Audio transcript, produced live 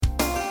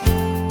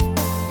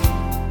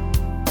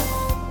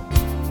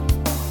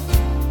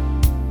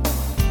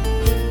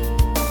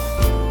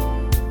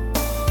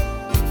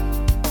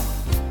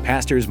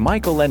Pastors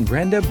Michael and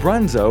Brenda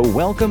Brunzo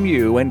welcome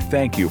you and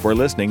thank you for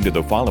listening to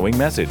the following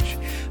message.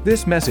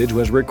 This message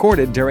was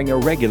recorded during a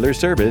regular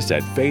service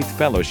at Faith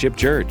Fellowship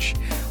Church.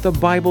 The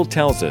Bible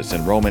tells us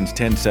in Romans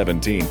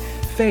 10:17,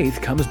 faith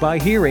comes by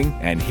hearing,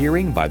 and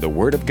hearing by the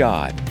Word of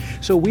God.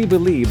 So we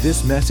believe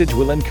this message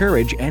will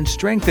encourage and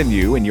strengthen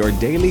you in your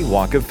daily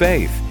walk of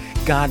faith.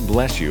 God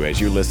bless you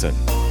as you listen.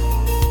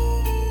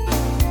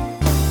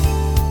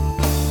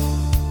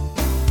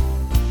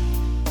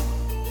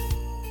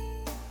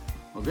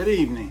 Good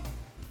evening.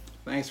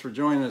 Thanks for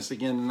joining us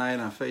again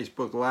tonight on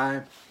Facebook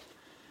Live.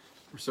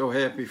 We're so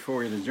happy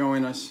for you to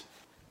join us.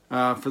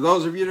 For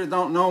those of you that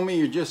don't know me,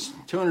 you're just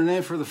tuning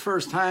in for the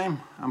first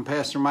time. I'm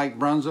Pastor Mike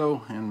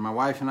Brunzo, and my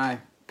wife and I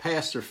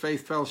pastor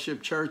Faith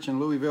Fellowship Church in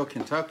Louisville,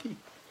 Kentucky.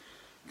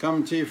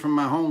 Coming to you from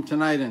my home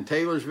tonight in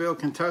Taylorsville,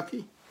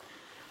 Kentucky.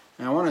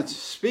 And I want to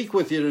speak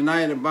with you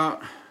tonight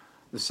about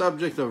the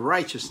subject of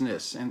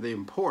righteousness and the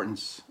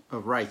importance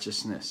of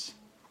righteousness.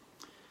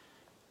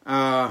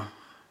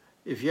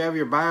 If you have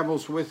your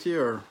Bibles with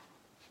you or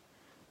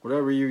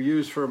whatever you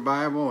use for a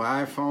Bible,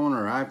 iPhone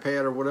or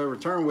iPad or whatever,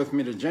 turn with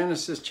me to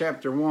Genesis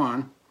chapter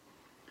 1.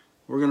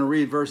 We're going to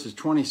read verses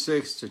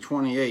 26 to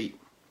 28.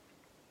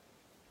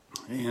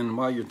 And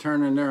while you're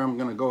turning there, I'm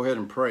going to go ahead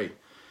and pray.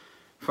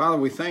 Father,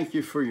 we thank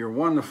you for your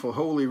wonderful,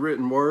 holy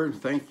written word.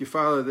 Thank you,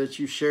 Father, that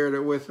you shared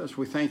it with us.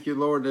 We thank you,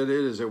 Lord, that it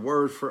is a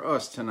word for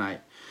us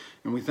tonight.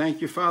 And we thank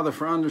you, Father,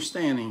 for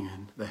understanding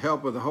and the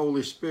help of the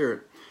Holy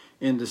Spirit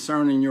in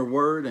discerning your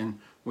word. And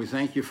we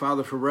thank you,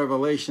 Father, for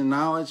revelation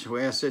knowledge.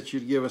 We ask that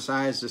you'd give us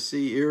eyes to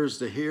see, ears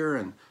to hear,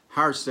 and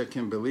hearts that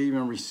can believe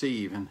and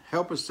receive. And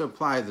help us to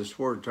apply this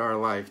word to our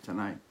life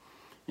tonight.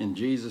 In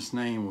Jesus'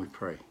 name we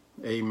pray.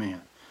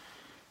 Amen.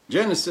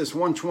 Genesis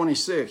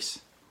 1:26.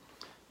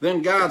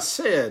 Then God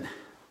said,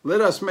 let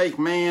us make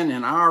man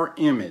in our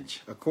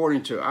image,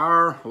 according to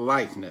our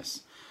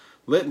likeness.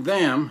 Let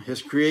them,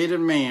 his created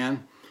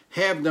man,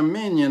 have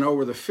dominion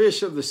over the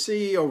fish of the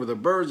sea, over the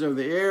birds of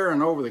the air,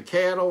 and over the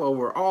cattle,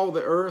 over all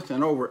the earth,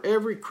 and over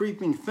every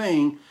creeping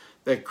thing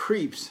that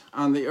creeps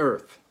on the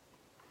earth.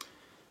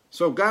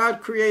 So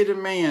God created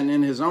man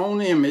in his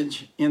own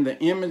image. In the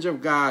image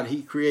of God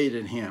he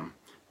created him.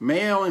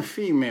 Male and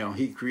female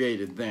he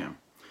created them.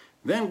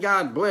 Then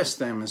God blessed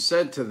them and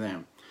said to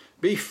them,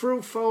 be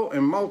fruitful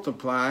and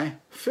multiply,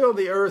 fill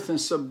the earth and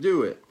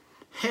subdue it.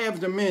 Have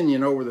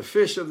dominion over the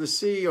fish of the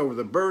sea, over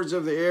the birds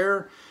of the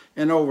air,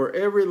 and over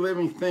every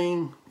living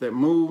thing that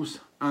moves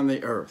on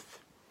the earth.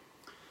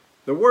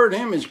 The word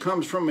image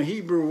comes from a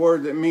Hebrew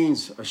word that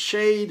means a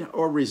shade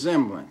or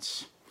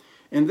resemblance.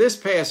 In this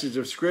passage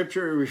of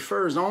Scripture, it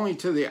refers only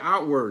to the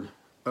outward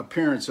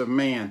appearance of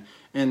man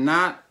and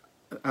not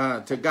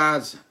to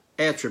God's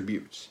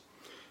attributes.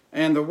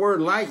 And the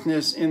word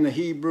likeness in the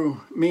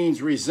Hebrew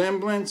means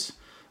resemblance,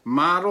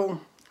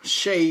 model,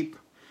 shape,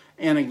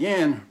 and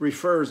again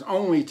refers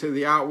only to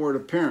the outward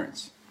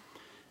appearance.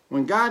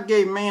 When God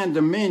gave man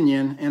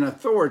dominion and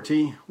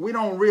authority, we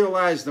don't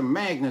realize the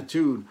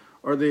magnitude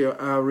or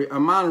the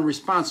amount of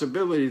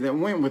responsibility that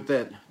went with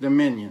that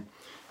dominion.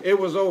 It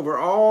was over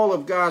all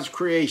of God's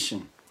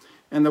creation.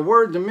 And the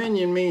word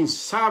dominion means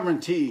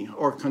sovereignty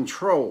or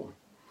control.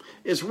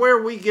 It's where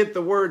we get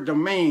the word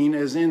domain,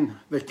 as in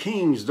the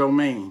king's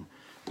domain.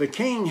 The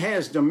king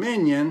has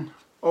dominion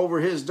over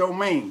his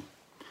domain.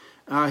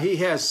 He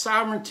has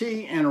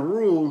sovereignty and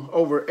rule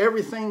over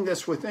everything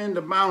that's within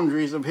the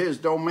boundaries of his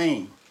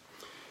domain.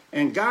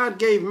 And God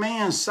gave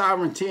man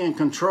sovereignty and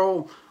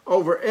control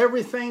over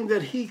everything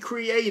that he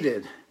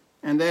created.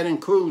 And that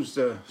includes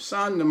the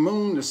sun, the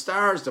moon, the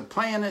stars, the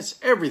planets,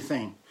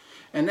 everything.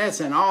 And that's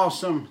an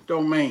awesome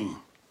domain.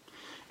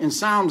 In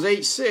Psalms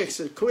 8:6,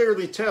 it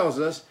clearly tells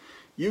us,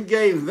 you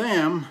gave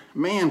them,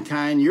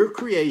 mankind, your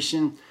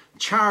creation,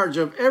 charge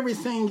of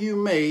everything you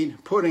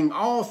made, putting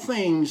all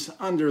things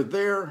under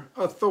their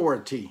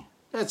authority.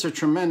 That's a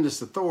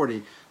tremendous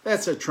authority.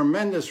 That's a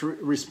tremendous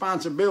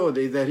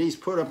responsibility that he's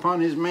put upon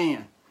his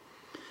man.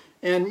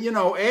 And, you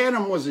know,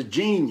 Adam was a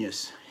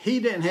genius. He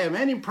didn't have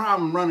any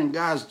problem running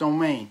God's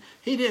domain.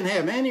 He didn't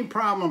have any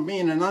problem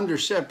being an under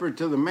shepherd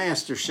to the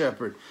master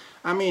shepherd.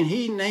 I mean,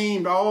 he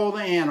named all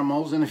the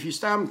animals. And if you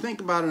stop and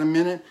think about it a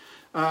minute,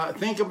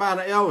 think about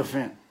an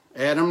elephant.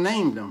 Adam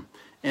named them.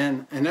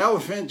 And an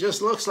elephant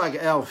just looks like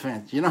an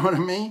elephant. You know what I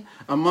mean?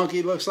 A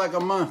monkey looks like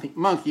a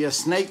monkey. A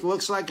snake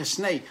looks like a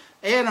snake.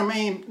 Adam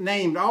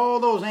named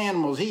all those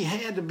animals. He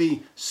had to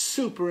be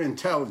super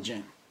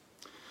intelligent.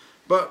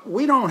 But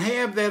we don't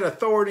have that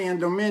authority and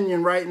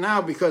dominion right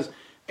now because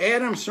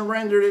Adam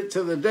surrendered it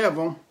to the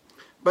devil.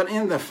 But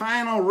in the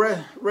final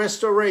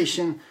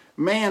restoration,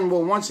 man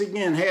will once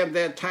again have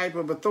that type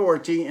of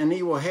authority, and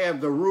he will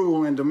have the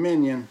rule and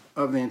dominion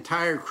of the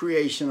entire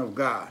creation of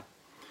God.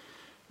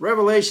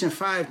 Revelation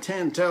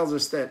 5:10 tells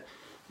us that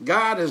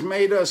God has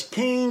made us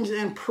kings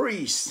and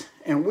priests,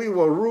 and we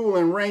will rule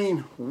and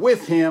reign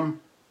with him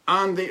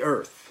on the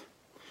earth.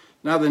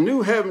 Now, the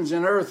new heavens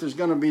and earth is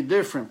going to be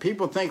different.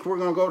 People think we're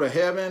going to go to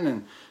heaven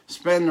and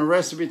spend the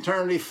rest of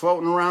eternity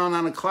floating around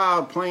on a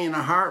cloud playing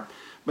a harp.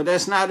 But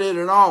that's not it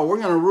at all. We're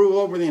going to rule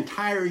over the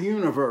entire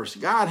universe.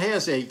 God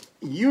has a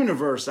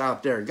universe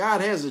out there.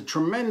 God has a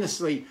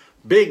tremendously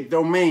big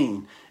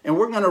domain. And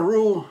we're going to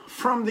rule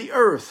from the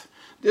earth.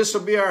 This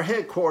will be our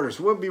headquarters.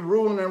 We'll be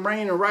ruling and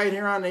reigning right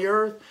here on the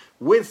earth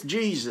with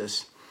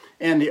Jesus.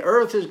 And the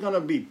earth is going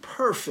to be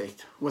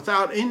perfect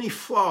without any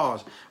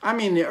flaws. I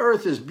mean, the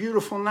earth is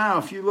beautiful now.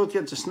 If you look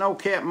at the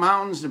snow-capped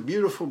mountains, the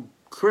beautiful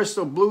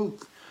crystal blue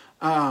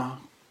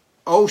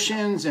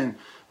oceans, and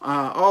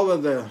all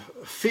of the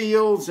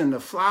fields and the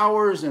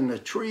flowers and the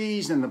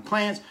trees and the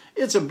plants,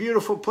 it's a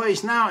beautiful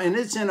place now, and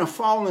it's in a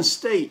fallen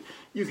state.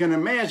 You can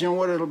imagine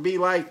what it'll be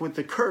like with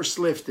the curse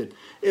lifted.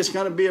 It's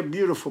going to be a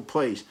beautiful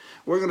place.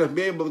 We're going to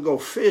be able to go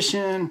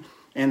fishing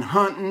and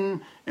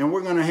hunting, and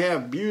we're going to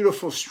have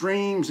beautiful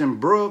streams and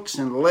brooks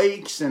and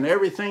lakes and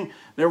everything.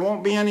 There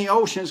won't be any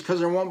oceans because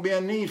there won't be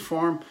a need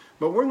for them,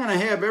 but we're going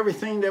to have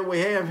everything that we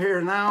have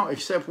here now,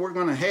 except we're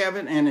going to have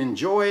it and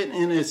enjoy it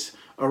in its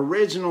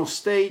original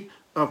state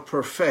of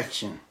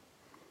perfection.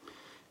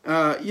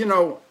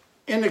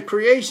 In the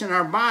creation,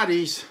 our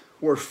bodies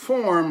were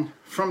formed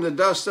from the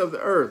dust of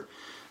the earth,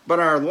 but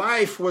our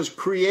life was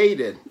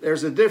created.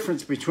 There's a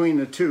difference between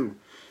the two.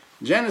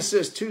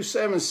 Genesis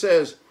 2:7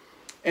 says,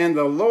 "And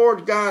the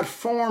Lord God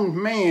formed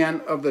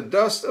man of the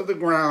dust of the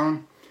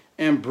ground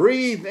and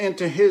breathed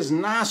into his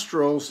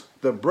nostrils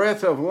the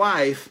breath of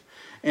life,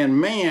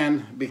 and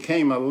man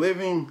became a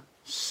living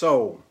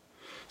soul."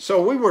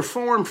 So we were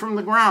formed from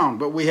the ground,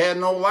 but we had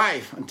no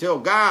life until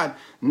God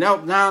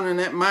knelt down in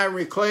that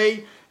miry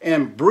clay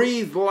and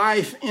breathed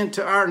life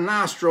into our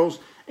nostrils,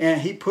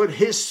 and he put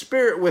his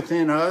spirit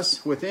within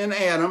us, within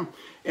Adam,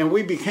 and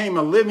we became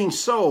a living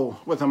soul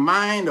with a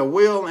mind, a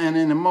will, and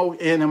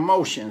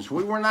emotions.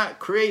 We were not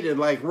created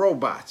like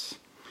robots.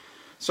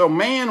 So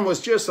man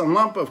was just a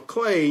lump of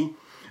clay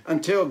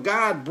until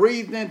God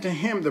breathed into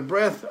him the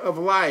breath of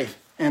life,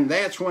 and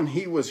that's when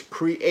he was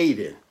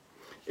created.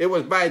 It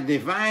was by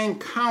divine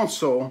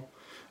counsel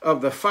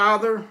of the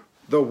Father,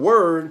 the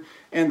Word,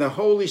 and the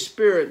Holy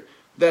Spirit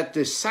that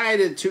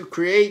decided to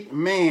create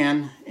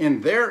man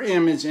in their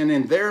image and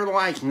in their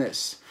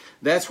likeness.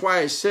 That's why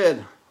it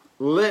said,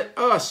 "Let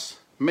us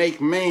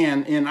make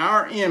man in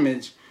our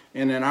image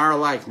and in our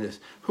likeness."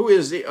 Who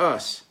is the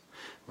us?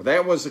 Well,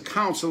 that was the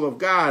counsel of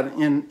God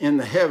in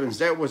the heavens.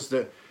 That was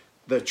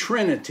the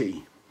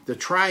Trinity, the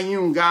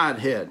triune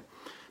Godhead.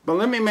 But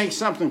let me make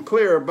something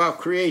clear about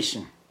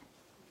creation.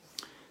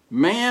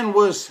 Man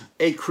was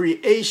a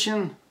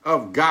creation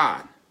of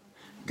God.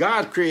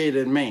 God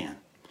created man.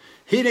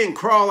 He didn't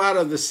crawl out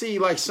of the sea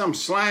like some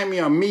slimy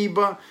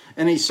amoeba,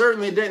 and he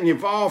certainly didn't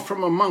evolve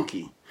from a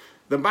monkey.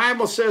 The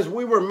Bible says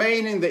we were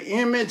made in the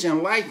image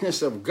and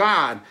likeness of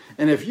God,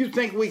 and if you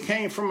think we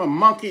came from a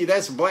monkey,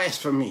 that's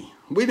blasphemy.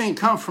 We didn't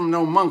come from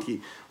no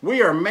monkey.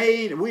 We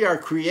are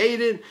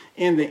created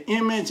in the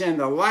image and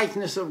the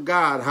likeness of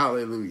God.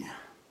 Hallelujah.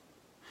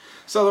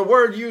 So the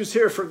word used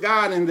here for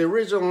God in the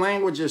original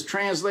language is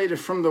translated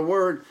from the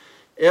word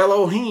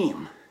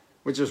Elohim,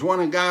 which is one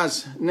of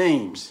God's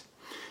names.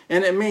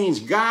 And it means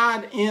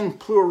God in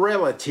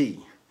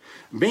plurality.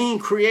 Being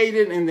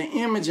created in the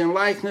image and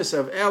likeness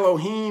of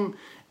Elohim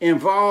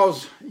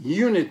involves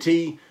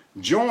unity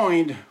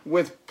joined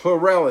with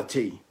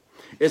plurality.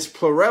 It's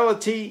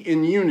plurality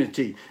in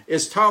unity.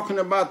 It's talking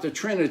about the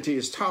Trinity.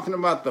 It's talking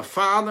about the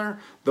Father,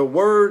 the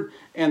Word,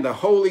 and the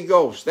Holy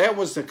Ghost. That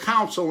was the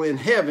council in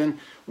heaven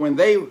when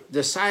they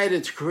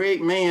decided to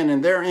create man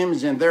in their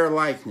image and their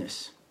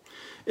likeness.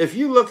 If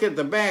you look at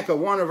the back of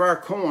one of our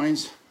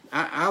coins,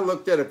 I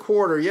looked at a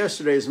quarter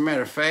yesterday, as a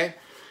matter of fact,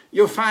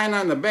 you'll find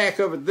on the back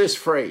of it this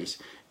phrase,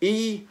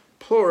 E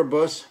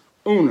pluribus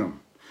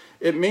unum.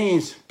 It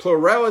means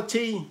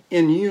plurality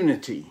in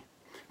unity.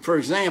 For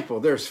example,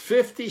 there's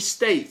 50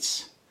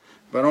 states,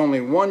 but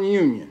only one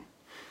union.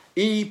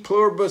 E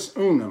pluribus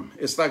unum.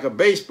 It's like a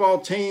baseball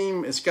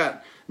team. It's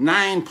got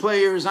 9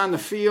 players on the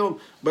field,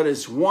 but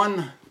it's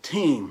one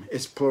team.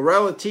 It's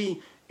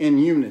plurality in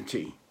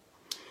unity.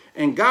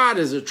 And God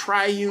is a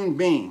triune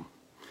being.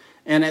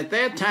 And at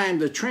that time,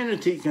 the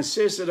Trinity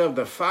consisted of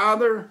the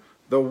Father,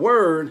 the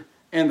Word,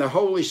 and the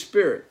Holy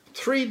Spirit.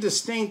 3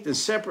 distinct and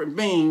separate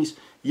beings,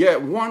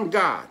 yet one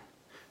God.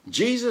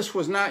 Jesus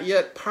was not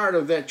yet part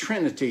of that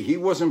Trinity. He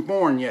wasn't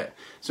born yet.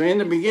 So in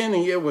the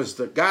beginning, it was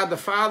God the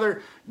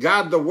Father,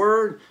 God the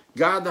Word,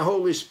 God the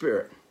Holy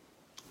Spirit,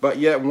 but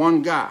yet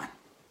one God.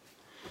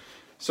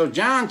 So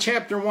John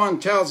chapter 1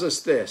 tells us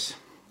this.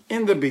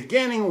 In the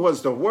beginning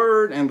was the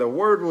Word, and the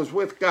Word was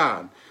with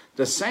God.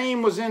 The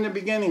same was in the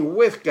beginning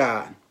with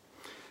God.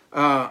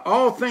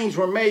 All things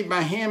were made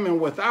by him,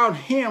 and without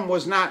him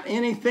was not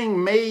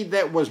anything made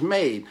that was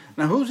made.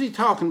 Now, who's he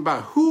talking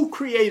about? Who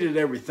created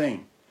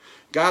everything?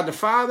 God the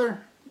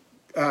Father,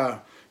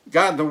 God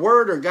the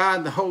Word, or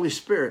God the Holy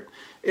Spirit?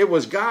 It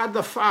was God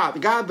the Father,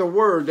 God the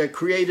Word that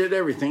created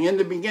everything. In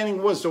the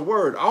beginning was the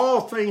Word.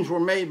 All things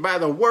were made by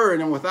the Word,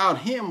 and without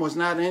him was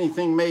not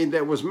anything made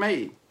that was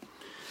made.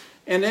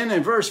 And then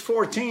in verse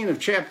 14 of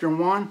chapter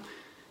 1,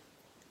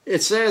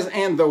 it says,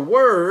 "And the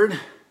Word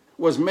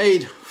was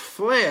made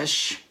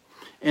flesh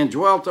and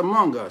dwelt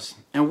among us.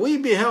 And we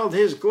beheld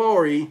his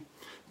glory,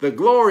 the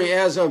glory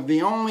as of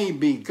the only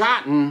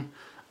begotten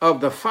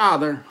of the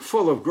Father,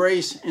 full of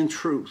grace and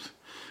truth.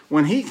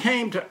 When he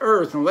came to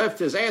earth and left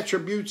his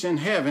attributes in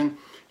heaven,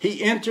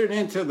 he entered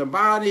into the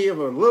body of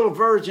a little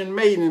virgin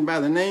maiden by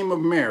the name of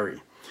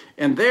Mary.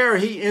 And there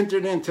he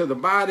entered into the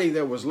body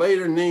that was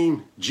later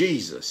named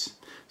Jesus.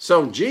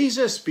 So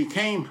Jesus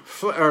became,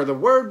 or the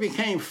Word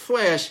became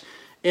flesh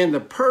in the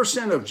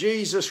person of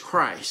Jesus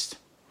Christ.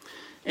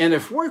 And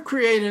if we're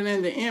created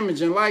in the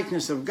image and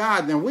likeness of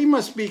God, then we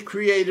must be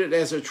created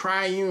as a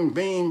triune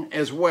being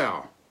as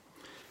well.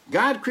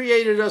 God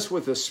created us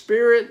with a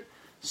spirit,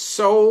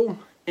 soul,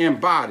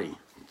 and body.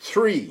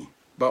 3,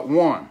 but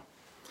 1.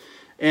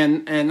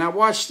 And now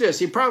watch this.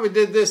 He probably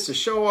did this to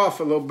show off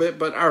a little bit,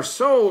 but our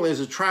soul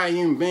is a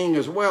triune being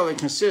as well. It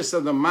consists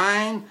of the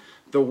mind,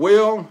 the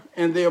will,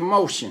 and the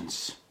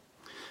emotions.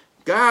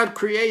 God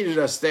created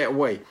us that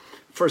way.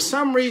 For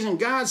some reason,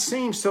 God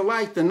seems to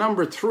like the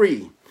number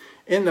 3.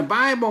 In the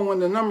Bible, when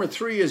the number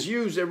 3 is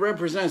used, it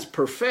represents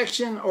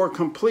perfection or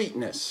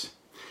completeness.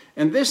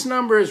 And this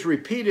number is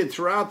repeated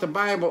throughout the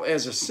Bible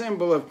as a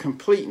symbol of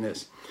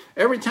completeness.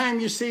 Every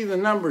time you see the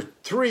number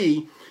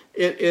 3,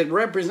 it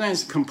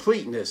represents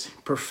completeness,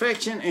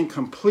 perfection and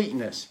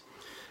completeness.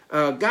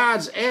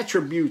 God's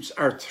attributes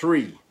are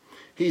 3.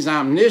 He's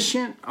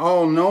omniscient,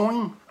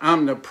 all-knowing,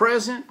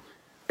 omnipresent,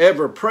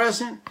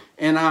 ever-present,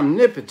 and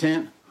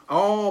omnipotent,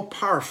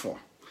 all-powerful.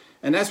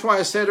 And that's why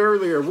I said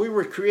earlier, we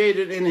were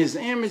created in his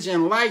image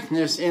and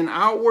likeness in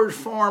outward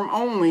form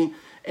only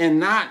and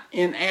not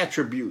in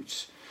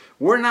attributes.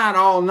 We're not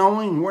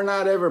all-knowing, we're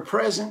not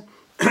ever-present,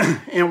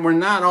 and we're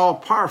not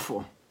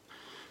all-powerful.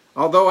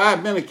 Although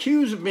I've been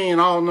accused of being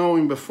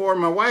all-knowing before,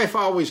 my wife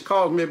always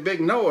calls me a big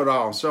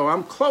know-it-all, so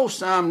I'm close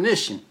to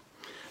omniscient.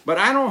 But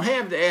I don't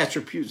have the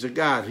attributes of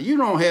God. You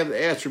don't have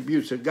the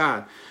attributes of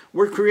God.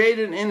 We're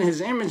created in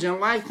his image and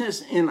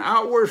likeness in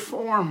outward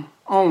form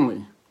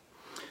only.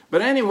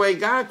 But anyway,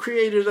 God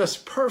created us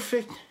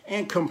perfect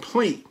and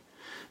complete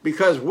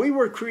because we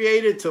were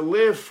created to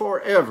live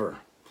forever.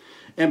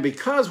 And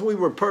because we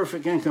were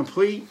perfect and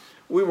complete,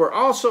 we were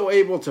also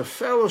able to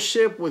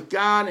fellowship with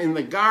God in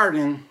the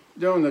garden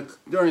during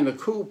the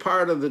cool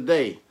part of the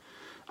day.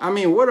 I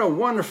mean, what a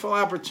wonderful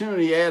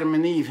opportunity Adam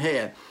and Eve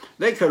had.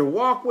 They could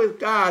walk with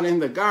God in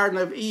the Garden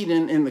of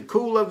Eden in the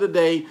cool of the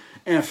day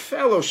and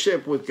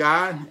fellowship with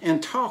God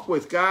and talk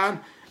with God,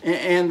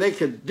 and they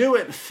could do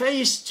it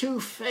face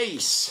to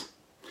face.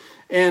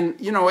 And,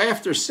 you know,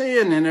 after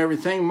sin and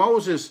everything,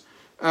 Moses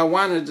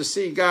wanted to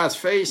see God's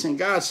face, and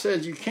God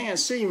said, you can't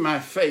see my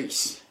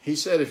face. He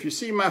said, if you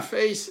see my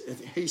face,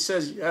 he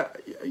says,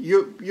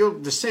 you'll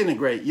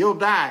disintegrate, you'll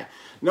die.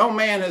 No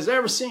man has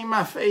ever seen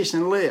my face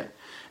and lived.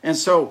 And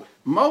so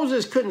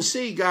Moses couldn't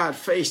see God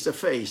face to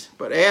face,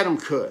 but Adam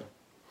could.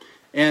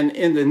 And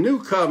in the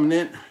new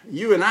covenant,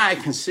 you and I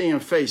can see him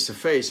face to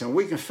face, and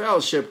we can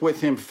fellowship with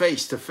him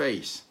face to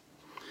face.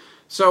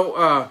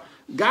 So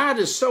God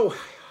is so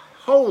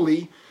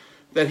holy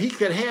that he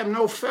could have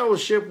no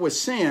fellowship with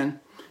sin,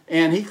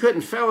 and he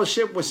couldn't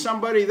fellowship with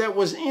somebody that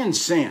was in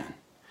sin.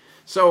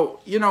 So,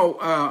 you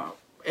know,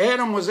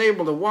 Adam was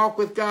able to walk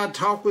with God,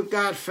 talk with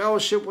God,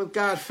 fellowship with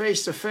God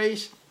face to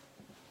face.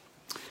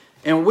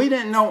 And we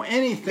didn't know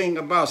anything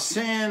about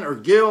sin or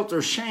guilt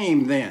or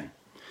shame then.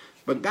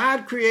 But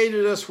God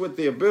created us with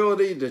the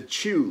ability to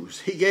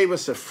choose. He gave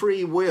us a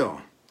free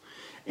will.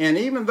 And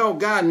even though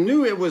God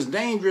knew it was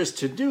dangerous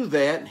to do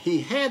that,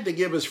 he had to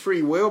give us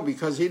free will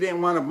because he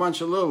didn't want a bunch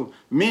of little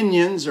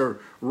minions or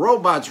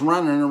robots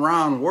running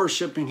around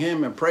worshiping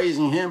him and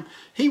praising him.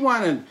 He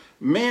wanted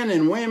men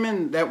and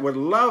women that would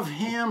love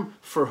him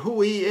for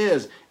who he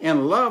is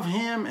and love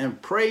him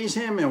and praise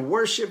him and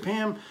worship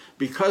him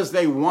because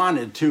they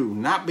wanted to,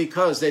 not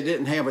because they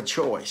didn't have a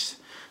choice.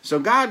 So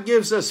God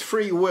gives us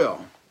free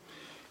will.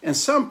 And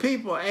some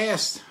people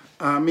asked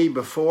me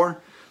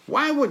before,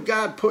 why would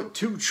God put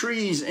 2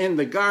 trees in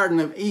the Garden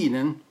of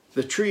Eden,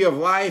 the tree of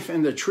life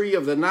and the tree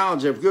of the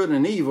knowledge of good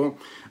and evil?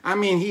 I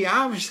mean, he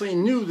obviously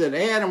knew that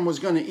Adam was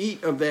going to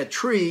eat of that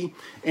tree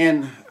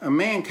and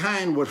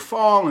mankind would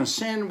fall and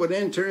sin would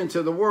enter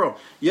into the world.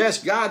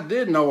 Yes, God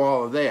did know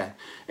all of that.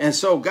 And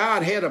so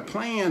God had a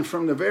plan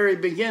from the very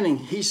beginning.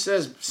 He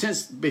says,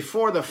 since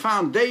before the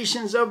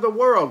foundations of the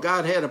world,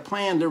 God had a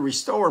plan to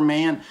restore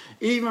man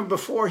even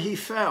before he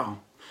fell.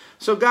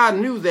 So God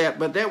knew that,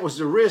 but that was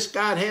the risk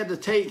God had to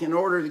take in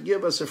order to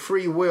give us a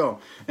free will.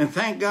 And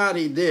thank God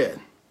he did.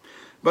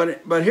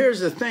 But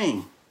here's the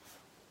thing.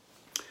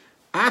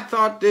 I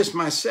thought this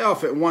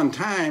myself at one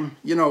time,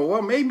 you know,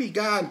 well, maybe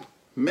God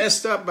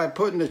messed up by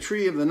putting the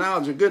tree of the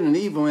knowledge of good and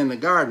evil in the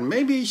garden.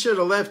 Maybe he should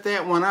have left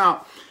that one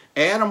out.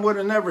 Adam would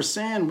have never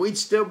sinned. We'd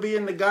still be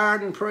in the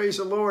garden, praise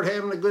the Lord,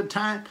 having a good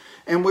time.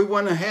 And we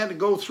wouldn't have had to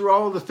go through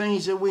all the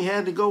things that we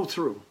had to go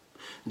through.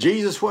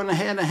 Jesus wouldn't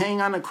have had to hang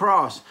on the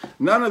cross.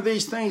 None of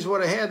these things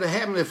would have had to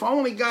happen if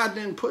only God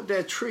didn't put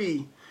that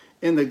tree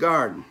in the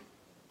garden.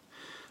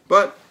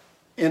 But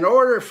in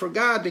order for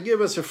God to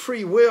give us a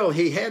free will,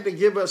 he had to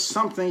give us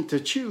something to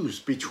choose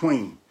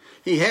between.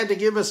 He had to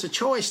give us a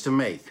choice to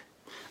make.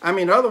 I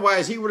mean,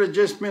 otherwise he would have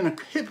just been a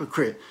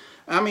hypocrite.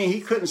 I mean,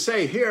 he couldn't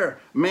say, here,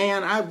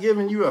 man, I've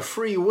given you a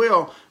free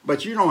will,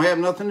 but you don't have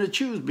nothing to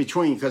choose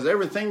between because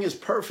everything is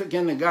perfect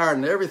in the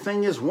garden.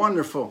 Everything is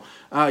wonderful.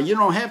 You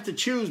don't have to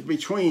choose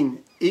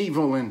between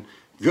evil and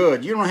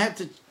good. You don't have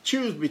to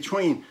choose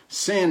between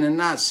sin and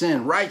not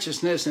sin,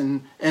 righteousness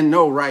and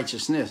no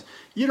righteousness.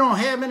 You don't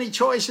have any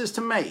choices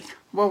to make.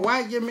 Well,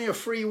 why give me a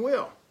free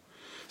will?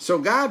 So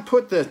God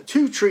put the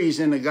two trees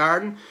in the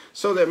garden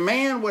so that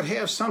man would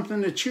have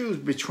something to choose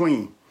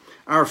between.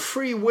 Our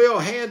free will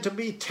had to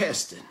be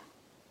tested.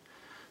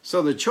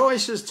 So the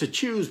choices to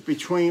choose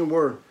between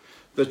were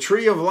the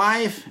tree of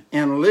life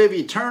and live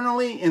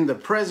eternally in the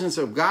presence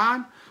of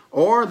God,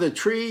 or the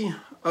tree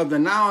of the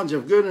knowledge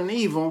of good and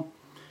evil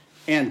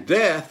and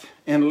death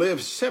and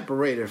live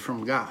separated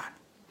from God.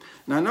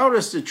 Now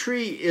notice the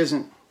tree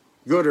isn't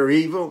good or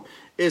evil.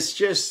 It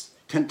just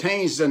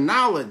contains the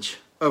knowledge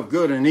of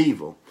good and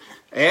evil.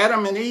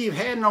 Adam and Eve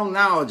had no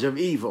knowledge of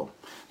evil.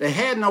 They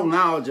had no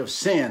knowledge of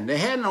sin. They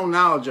had no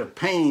knowledge of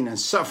pain and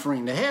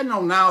suffering. They had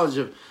no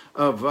knowledge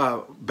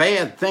of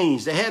bad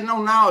things. They had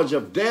no knowledge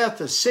of death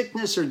or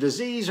sickness or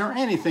disease or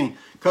anything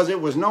because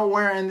it was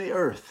nowhere in the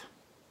earth.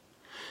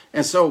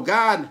 And so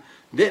God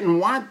didn't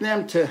want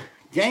them to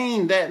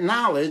gain that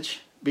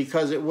knowledge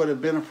because it would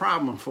have been a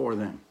problem for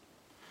them.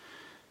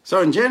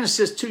 So in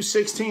Genesis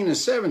 2:16 and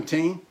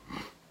 17,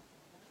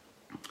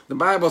 the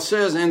Bible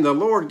says, and the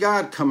Lord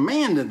God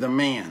commanded the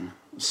man,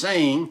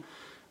 saying,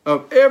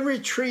 of every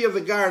tree of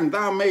the garden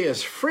thou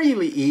mayest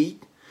freely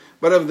eat,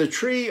 but of the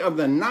tree of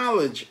the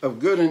knowledge of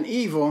good and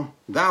evil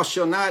thou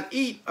shalt not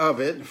eat of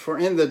it, for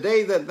in the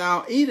day that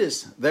thou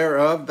eatest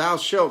thereof thou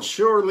shalt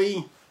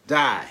surely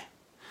die.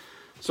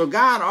 So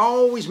God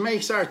always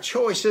makes our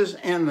choices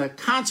and the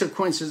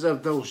consequences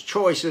of those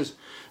choices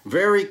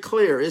very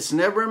clear. It's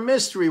never a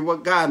mystery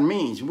what God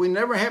means. We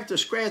never have to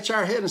scratch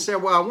our head and say,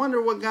 well, I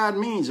wonder what God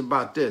means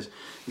about this.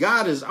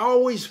 God is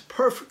always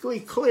perfectly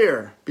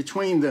clear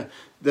between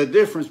the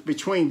difference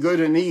between good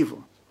and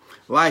evil,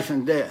 life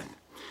and death.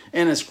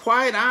 And it's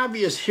quite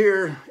obvious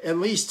here, at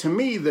least to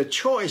me, the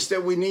choice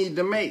that we need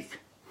to make.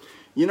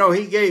 You know,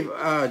 he gave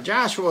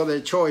Joshua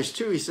that choice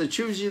too. He said,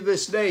 choose you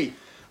this day,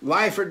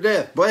 life or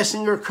death,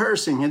 blessing or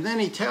cursing. And then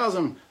he tells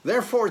them,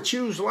 therefore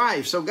choose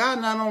life. So God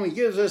not only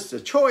gives us the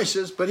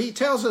choices, but he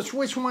tells us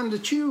which one to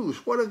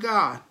choose. What a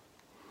God.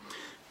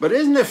 But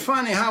isn't it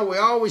funny how we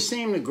always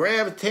seem to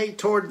gravitate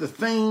toward the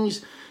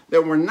things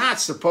that we're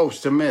not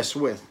supposed to mess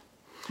with?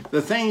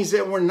 The things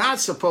that we're not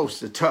supposed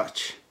to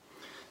touch.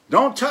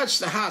 Don't touch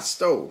the hot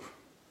stove.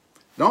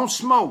 Don't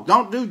smoke.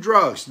 Don't do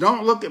drugs.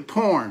 Don't look at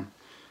porn.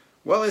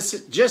 Well, it's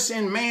just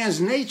in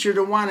man's nature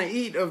to want to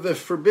eat of the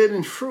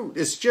forbidden fruit.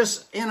 It's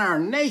just in our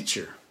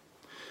nature.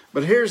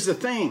 But here's the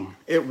thing.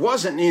 It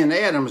wasn't in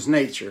Adam's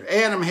nature.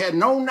 Adam had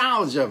no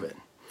knowledge of it.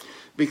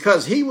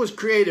 Because he was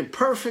created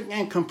perfect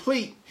and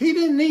complete. He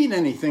didn't need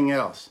anything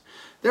else.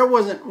 There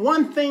wasn't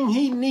one thing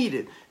he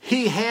needed.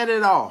 He had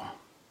it all.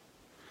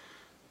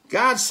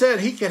 God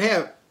said he could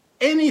have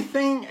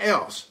anything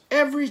else.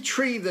 Every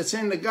tree that's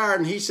in the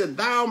garden, he said,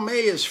 thou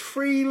mayest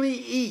freely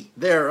eat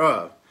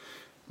thereof.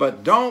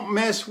 But don't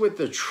mess with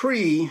the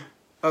tree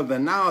of the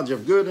knowledge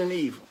of good and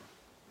evil.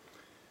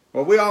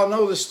 Well, we all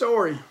know the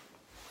story.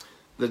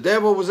 The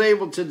devil was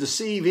able to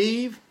deceive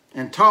Eve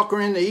and talk her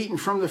into eating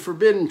from the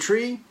forbidden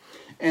tree.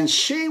 And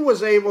she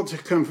was able to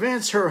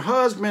convince her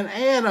husband,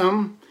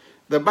 Adam,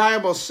 the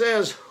Bible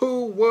says,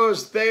 who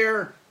was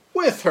there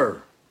with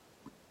her.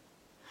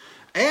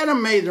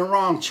 Adam made the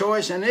wrong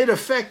choice, and it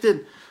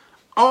affected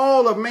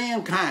all of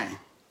mankind.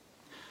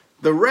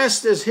 The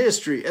rest is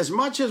history. As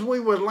much as we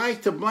would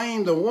like to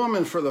blame the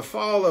woman for the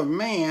fall of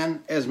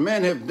man, as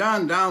men have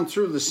done down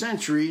through the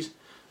centuries,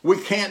 we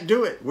can't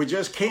do it. We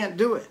just can't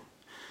do it.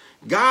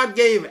 God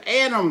gave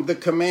Adam the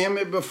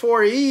commandment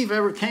before Eve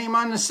ever came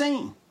on the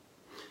scene.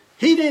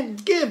 He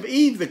didn't give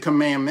Eve the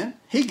commandment.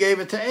 He gave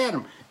it to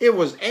Adam. It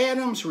was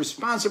Adam's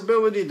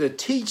responsibility to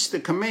teach the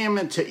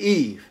commandment to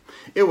Eve.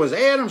 It was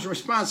Adam's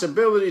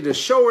responsibility to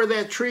show her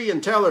that tree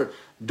and tell her,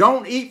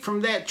 don't eat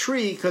from that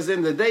tree, because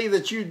in the day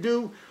that you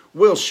do,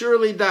 we'll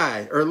surely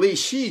die, or at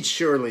least she'd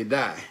surely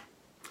die.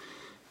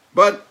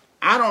 But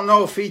I don't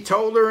know if he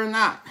told her or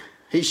not.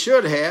 He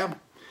should have.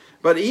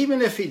 But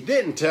even if he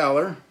didn't tell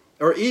her,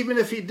 or even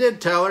if he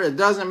did tell her, it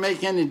doesn't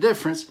make any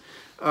difference.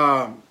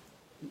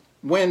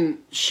 When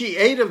she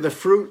ate of the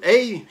fruit,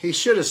 A, he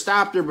should have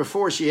stopped her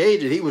before she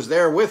ate it. He was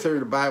there with her,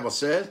 the Bible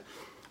says.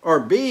 Or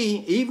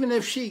B, even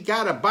if she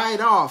got a bite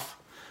off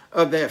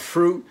of that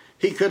fruit,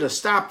 he could have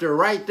stopped her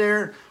right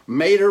there,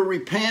 made her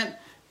repent,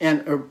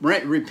 and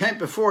repent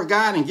before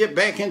God and get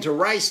back into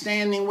right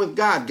standing with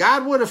God.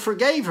 God would have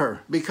forgave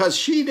her because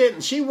she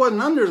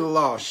wasn't under the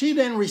law. She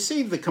didn't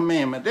receive the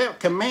commandment. That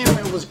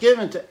commandment was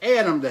given to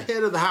Adam, the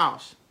head of the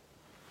house.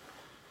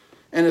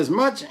 And as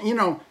much,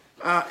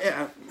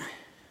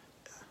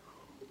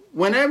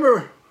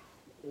 whenever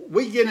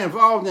we get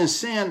involved in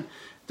sin,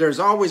 there's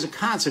always a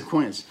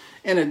consequence.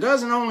 And it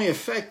doesn't only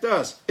affect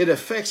us, it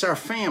affects our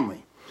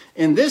family.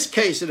 In this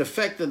case, it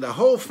affected the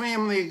whole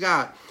family of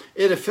God.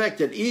 It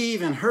affected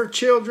Eve and her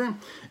children,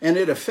 and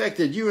it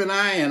affected you and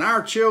I and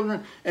our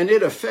children, and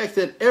it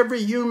affected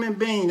every human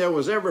being that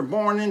was ever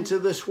born into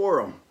this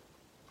world.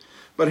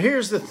 But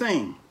here's the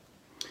thing.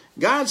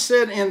 God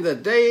said, in the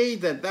day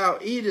that thou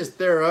eatest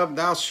thereof,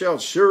 thou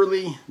shalt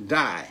surely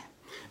die.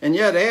 And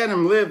yet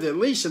Adam lived at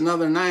least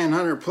another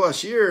 900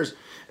 plus years,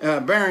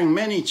 bearing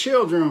many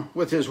children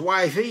with his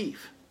wife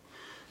Eve.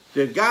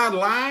 Did God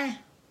lie?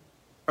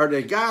 Or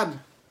did God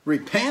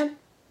repent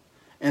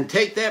and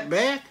take that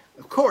back?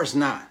 Of course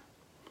not.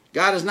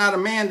 God is not a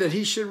man that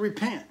he should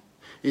repent.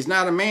 He's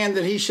not a man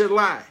that he should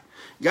lie.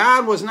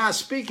 God was not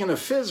speaking of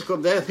physical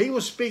death. He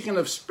was speaking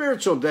of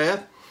spiritual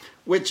death,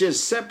 which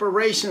is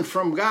separation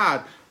from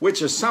God,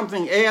 which is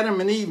something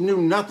Adam and Eve knew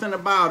nothing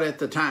about at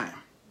the time.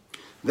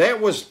 That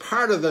was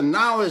part of the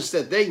knowledge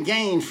that they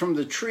gained from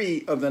the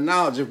tree of the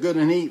knowledge of good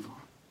and evil.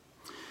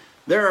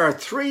 There are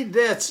 3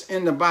 deaths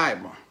in the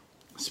Bible: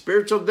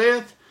 spiritual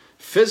death,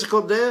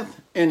 physical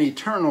death, and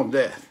eternal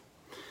death.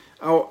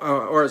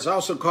 Or it's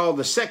also called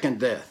the second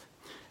death.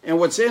 And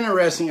what's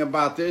interesting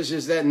about this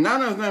is that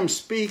none of them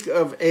speak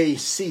of a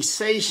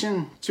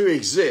cessation to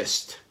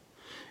exist.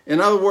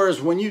 In other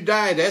words, when you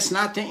die, that's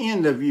not the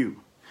end of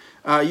you.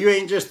 You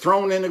ain't just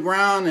thrown in the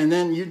ground and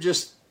then you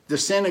just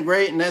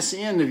disintegrate and that's the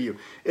end of you.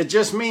 It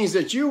just means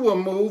that you will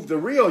move, the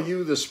real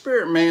you, the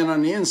spirit man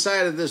on the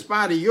inside of this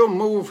body, you'll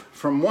move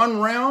from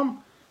one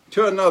realm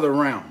to another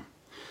realm.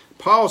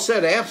 Paul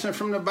said, absent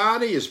from the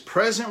body is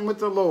present with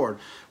the Lord.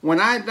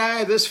 When I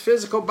die, this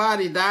physical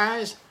body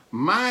dies.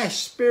 My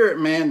spirit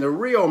man, the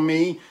real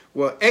me,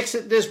 will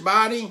exit this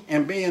body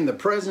and be in the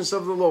presence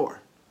of the Lord.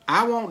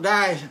 I won't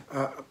die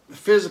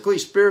physically,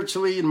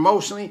 spiritually,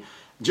 emotionally.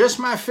 Just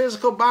my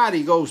physical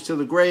body goes to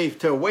the grave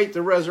to await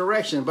the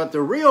resurrection. But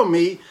the real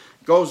me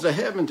goes to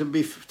heaven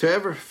to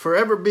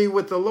forever be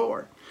with the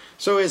Lord.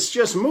 So it's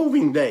just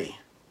moving day.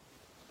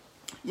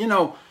 You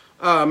know,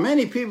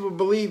 many people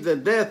believe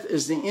that death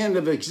is the end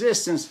of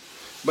existence,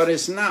 but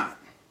it's not.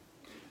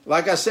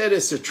 Like I said,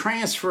 it's a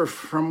transfer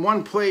from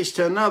one place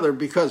to another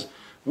because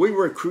we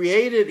were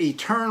created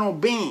eternal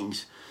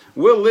beings.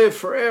 We'll live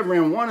forever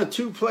in one of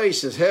 2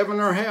 places, heaven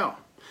or hell.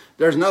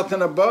 There's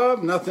nothing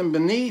above, nothing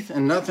beneath,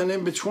 and nothing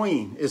in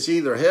between. It's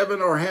either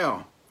heaven or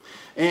hell.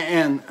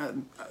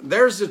 And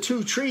there's the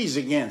 2 trees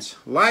against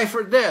life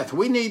or death.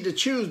 We need to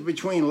choose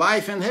between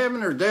life in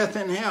heaven or death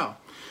in hell.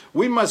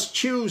 We must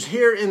choose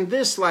here in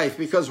this life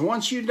because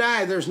once you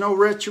die, there's no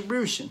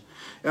retribution.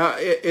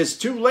 It's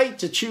too late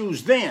to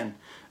choose then.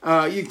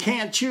 You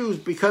can't choose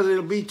because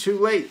it'll be too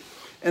late.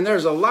 And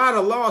there's a lot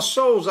of lost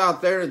souls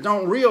out there that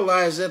don't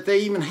realize that they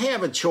even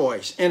have a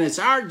choice. And it's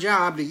our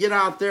job to get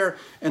out there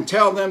and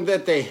tell them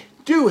that they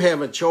do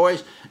have a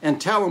choice and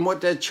tell them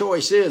what that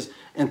choice is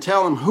and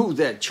tell them who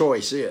that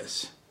choice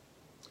is.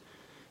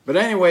 But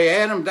anyway,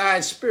 Adam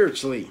died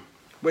spiritually,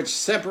 which is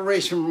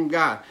separation from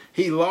God.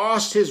 He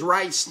lost his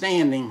right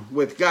standing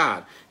with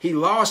God. He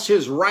lost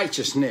his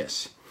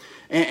righteousness.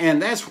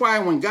 And that's why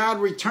when God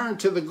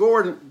returned to the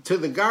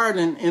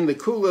garden in the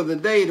cool of the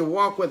day to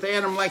walk with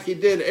Adam like he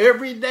did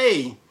every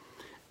day,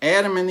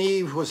 Adam and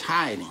Eve was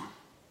hiding.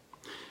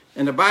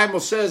 And the Bible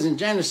says in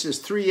Genesis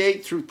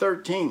 3:8 through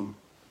 13,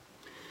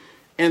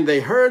 and they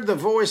heard the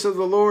voice of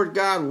the Lord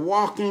God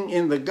walking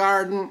in the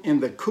garden in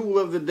the cool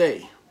of the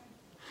day.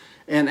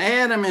 And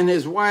Adam and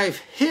his wife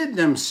hid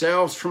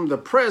themselves from the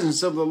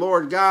presence of the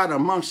Lord God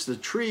amongst the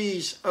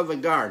trees of the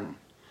garden.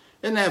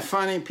 Isn't that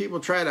funny? People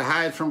try to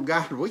hide from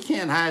God. We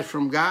can't hide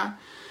from God.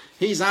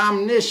 He's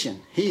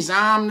omniscient. He's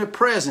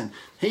omnipresent.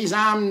 He's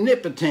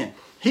omnipotent.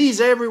 He's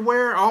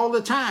everywhere all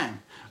the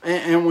time.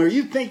 And where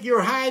you think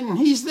you're hiding,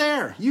 he's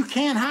there. You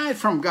can't hide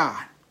from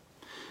God.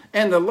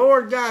 And the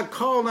Lord God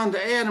called unto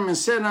Adam and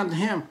said unto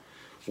him,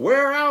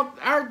 where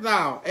art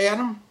thou,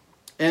 Adam?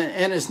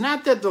 And it's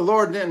not that the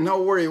Lord didn't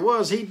know where he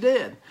was. He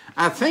did.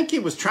 I think he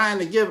was trying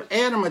to give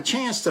Adam a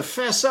chance to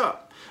fess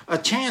up, a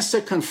chance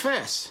to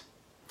confess.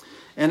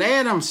 And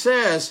Adam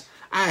says,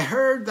 I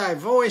heard thy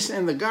voice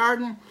in the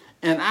garden,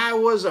 and I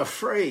was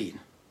afraid.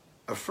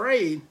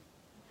 Afraid?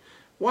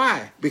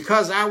 Why?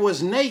 Because I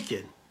was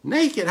naked.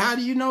 Naked? How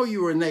do you know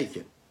you were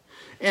naked?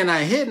 And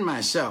I hid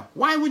myself.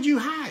 Why would you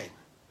hide?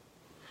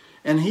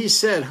 And he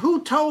said,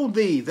 who told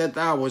thee that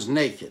thou was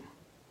naked?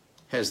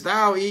 Hast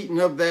thou eaten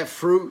of that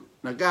fruit?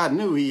 Now God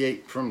knew he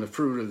ate from the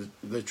fruit of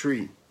the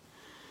tree.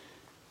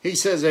 He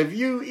says, have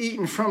you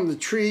eaten from the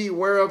tree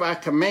whereof I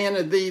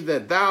commanded thee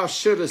that thou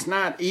shouldest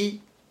not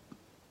eat?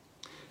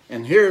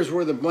 And here's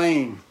where the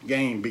blame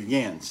game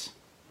begins.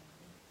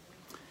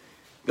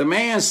 The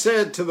man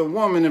said to the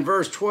woman in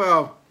verse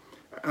 12,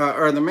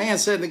 the man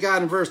said to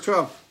God in verse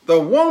 12, the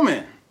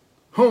woman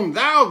whom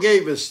thou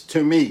gavest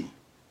to me,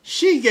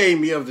 she gave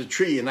me of the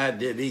tree and I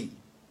did eat.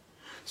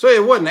 So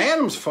it wasn't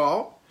Adam's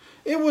fault.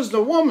 It was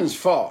the woman's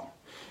fault.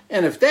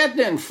 And if that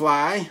didn't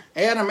fly,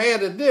 Adam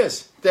added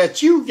this,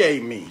 that you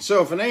gave me.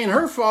 So if it ain't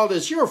her fault,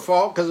 it's your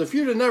fault, because if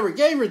you'd have never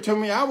gave her to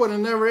me, I would have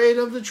never ate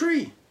of the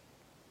tree.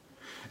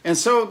 And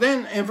so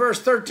then in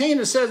verse 13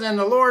 it says, and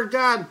the Lord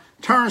God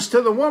turns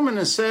to the woman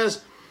and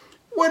says,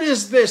 what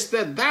is this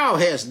that thou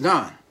hast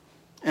done?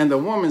 And the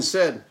woman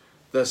said,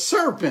 The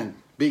serpent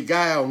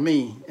beguiled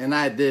me, and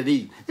I did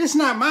eat. It's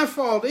not my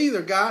fault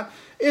either, God.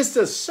 It's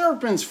the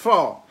serpent's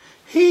fault.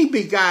 He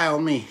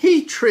beguiled me.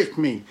 He tricked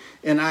me,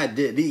 and I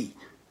did eat.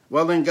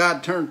 Well, then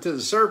God turned to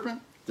the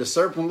serpent. The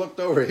serpent looked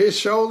over his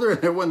shoulder,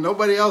 and there wasn't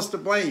nobody else to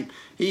blame.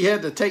 He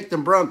had to take the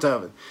brunt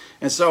of it.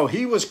 And so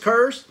he was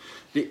cursed.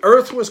 The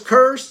earth was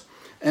cursed,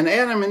 and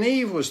Adam and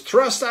Eve was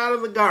thrust out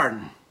of the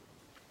garden.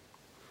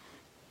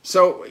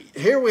 So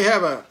here we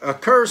have a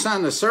curse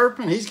on the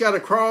serpent. He's got to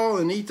crawl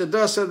and eat the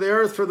dust of the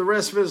earth for the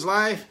rest of his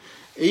life.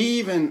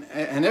 Eve and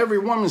every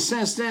woman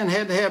since then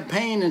had to have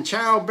pain and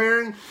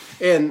childbearing.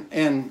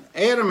 And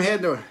Adam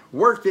had to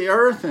work the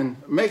earth and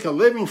make a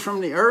living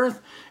from the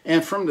earth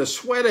and from the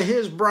sweat of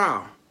his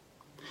brow.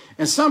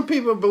 And some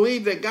people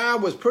believe that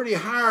God was pretty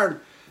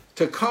hard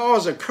to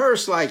cause a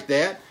curse like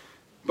that.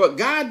 But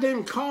God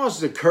didn't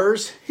cause the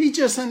curse. He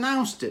just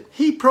announced it.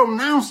 He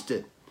pronounced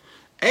it.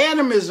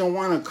 Adam is the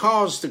one who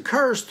caused the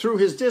curse through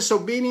his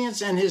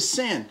disobedience and his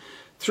sin,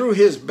 through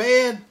his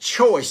bad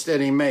choice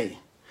that he made.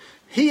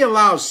 He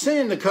allowed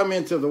sin to come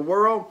into the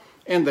world,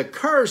 and the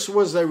curse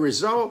was a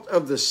result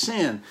of the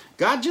sin.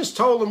 God just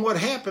told him what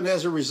happened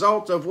as a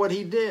result of what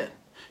he did.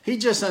 He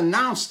just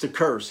announced the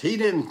curse. He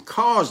didn't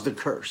cause the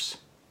curse.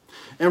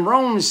 And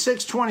Romans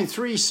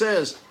 6:23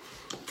 says,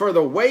 "For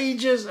the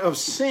wages of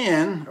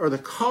sin, or the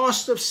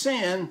cost of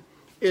sin,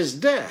 is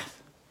death.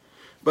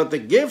 But the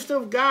gift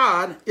of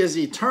God is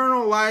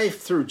eternal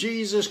life through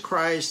Jesus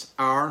Christ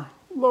our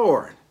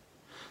Lord."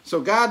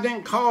 So God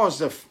didn't cause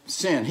the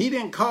sin. He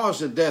didn't cause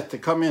the death to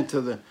come into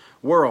the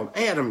world.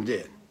 Adam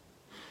did.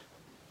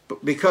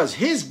 But because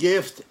his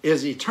gift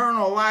is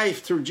eternal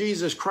life through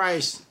Jesus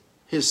Christ,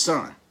 his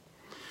son.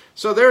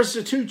 So there's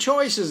the two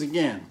choices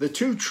again. The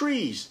two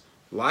trees,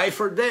 life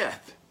or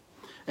death.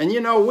 And you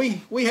know,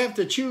 we have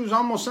to choose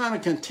almost on a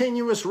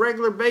continuous,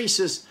 regular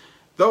basis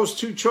those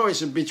two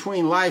choices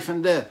between life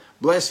and death,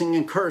 blessing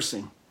and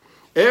cursing,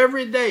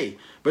 every day.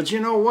 But you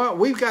know what?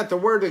 We've got the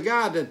Word of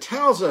God that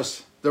tells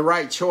us the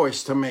right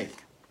choice to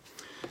make.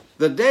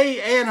 The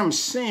day Adam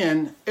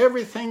sinned,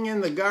 everything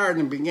in the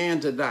garden began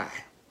to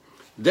die.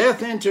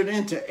 Death entered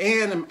into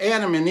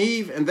Adam and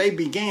Eve, and they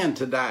began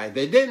to die.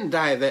 They didn't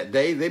die that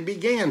day. They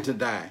began to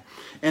die.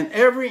 And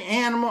every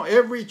animal,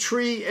 every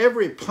tree,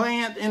 every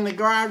plant in the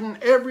garden,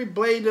 every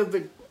blade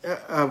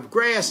of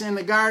grass in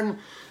the garden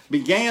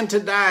began to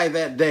die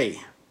that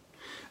day.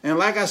 And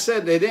like I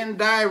said, they didn't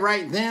die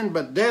right then,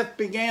 but death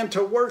began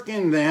to work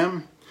in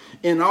them,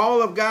 in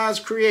all of God's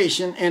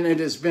creation, and it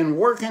has been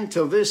working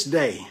till this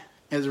day.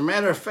 As a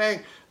matter of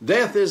fact,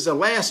 death is the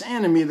last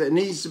enemy that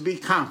needs to be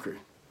conquered.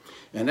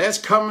 And that's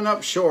coming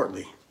up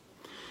shortly.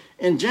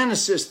 In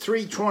Genesis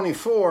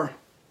 3:24,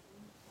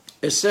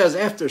 it says,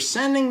 after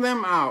sending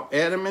them out,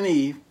 Adam and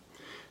Eve,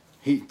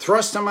 he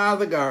thrust them out of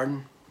the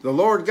garden. The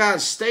Lord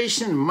God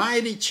stationed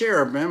mighty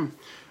cherubim,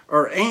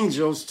 or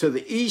angels, to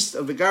the east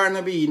of the Garden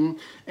of Eden,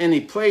 and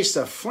he placed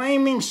a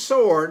flaming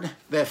sword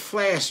that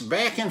flashed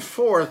back and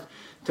forth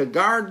to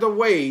guard the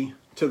way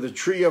to the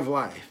tree of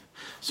life.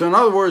 So in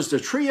other words, the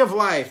tree of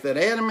life that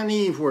Adam and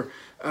Eve were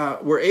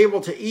able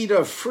to eat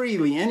of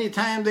freely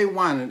anytime they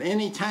wanted,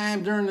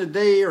 anytime during the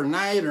day or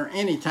night or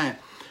anytime.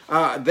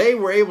 They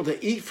were able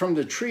to eat from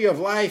the tree of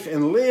life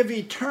and live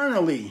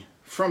eternally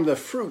from the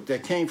fruit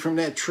that came from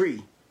that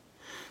tree.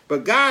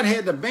 But God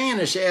had to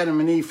banish Adam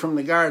and Eve from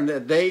the garden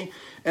that day.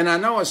 And I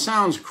know it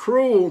sounds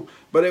cruel,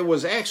 but it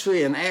was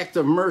actually an act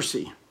of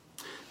mercy.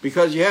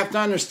 Because you have to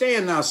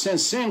understand now,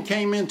 since sin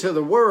came into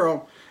the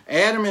world,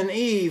 Adam and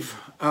Eve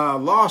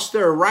lost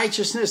their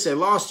righteousness. They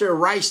lost their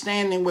right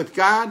standing with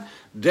God.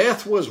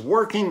 Death was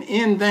working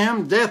in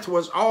them. Death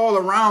was all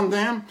around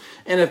them.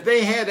 And if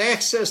they had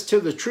access to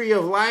the tree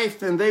of life,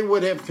 then they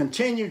would have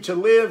continued to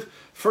live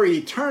for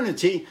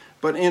eternity,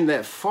 but in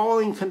that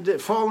fallen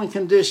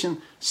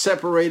condition,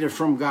 separated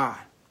from God.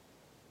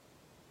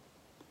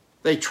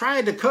 They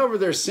tried to cover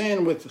their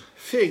sin with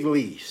fig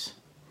leaves.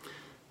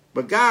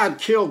 But God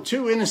killed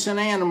two innocent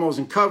animals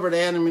and covered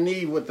Adam and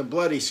Eve with the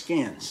bloody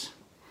skins.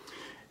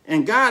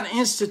 And God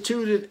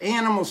instituted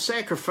animal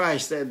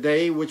sacrifice that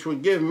day, which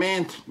would give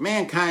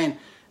mankind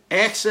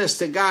access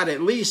to God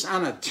at least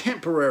on a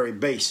temporary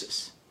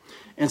basis.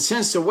 And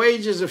since the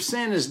wages of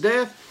sin is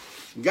death,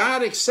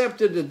 God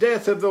accepted the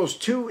death of those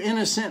two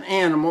innocent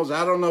animals.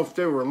 I don't know if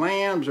they were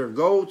lambs or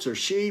goats or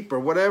sheep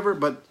or whatever,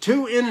 but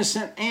two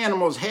innocent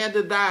animals had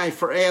to die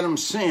for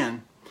Adam's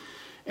sin.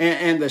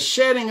 And the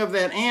shedding of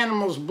that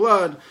animal's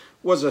blood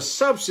was a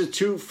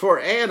substitute for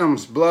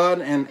Adam's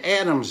blood and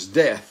Adam's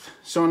death.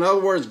 So in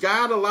other words,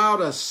 God allowed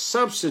a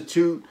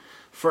substitute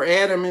for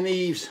Adam and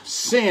Eve's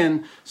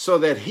sin so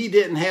that he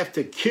didn't have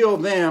to kill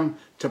them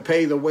to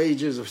pay the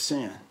wages of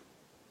sin.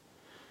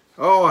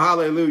 Oh,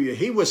 hallelujah.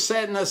 He was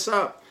setting us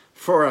up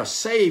for a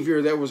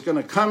Savior that was going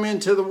to come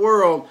into the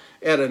world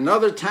at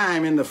another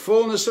time, in the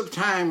fullness of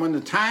time. When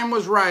the time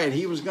was right,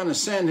 he was going to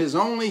send his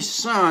only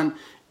Son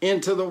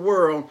into the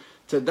world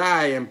to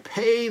die and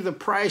pay the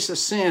price of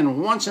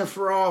sin once and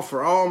for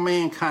all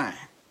mankind.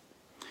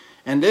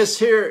 And this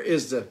here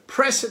is the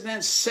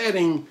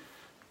precedent-setting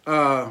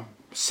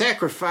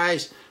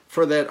sacrifice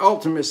for that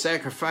ultimate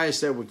sacrifice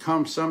that would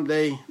come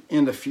someday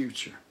in the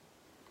future.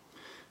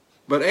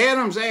 But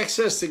Adam's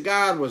access to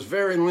God was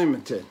very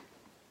limited.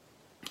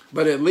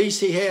 But at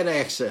least he had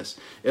access.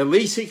 At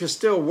least he could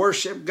still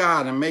worship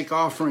God and make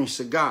offerings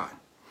to God.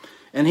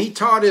 And he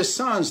taught his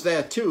sons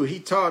that too. He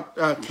taught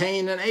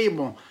Cain and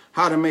Abel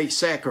how to make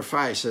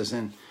sacrifices.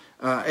 And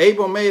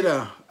Abel made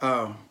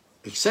a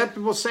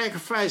acceptable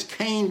sacrifice.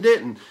 Cain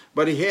didn't,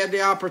 but he had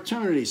the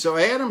opportunity. So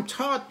Adam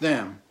taught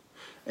them.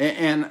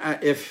 And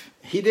if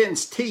he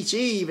didn't teach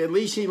Eve, at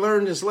least he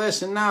learned his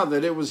lesson now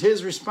that it was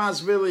his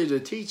responsibility to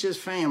teach his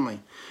family.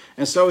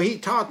 And so he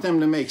taught them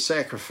to make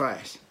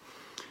sacrifice.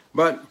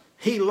 But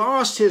he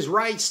lost his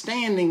right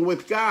standing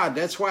with God.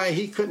 That's why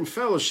he couldn't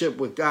fellowship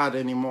with God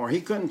anymore. He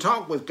couldn't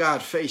talk with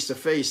God face to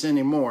face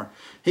anymore.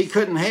 He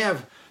couldn't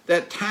have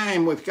that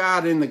time with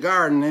God in the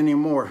garden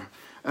anymore.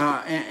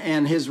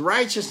 And his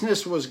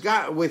righteousness was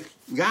with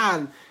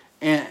God,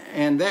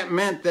 and that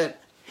meant that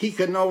he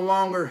could no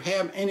longer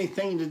have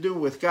anything to do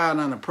with God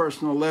on a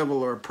personal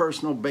level or a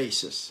personal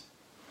basis.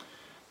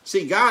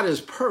 See, God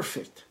is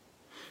perfect.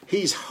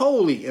 He's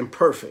holy and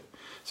perfect.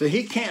 So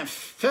he can't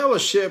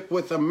fellowship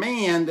with a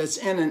man that's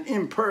in an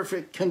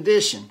imperfect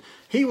condition.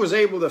 He was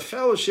able to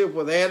fellowship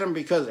with Adam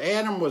because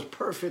Adam was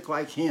perfect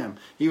like him.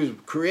 He was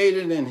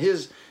created in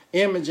his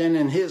image and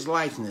in his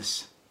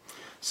likeness.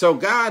 So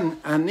God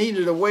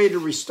needed a way to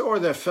restore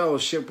that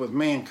fellowship with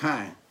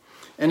mankind.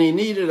 And he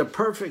needed a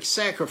perfect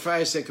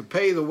sacrifice that could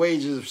pay the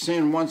wages of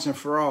sin once and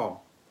for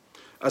all.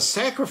 A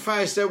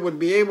sacrifice that would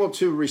be able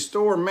to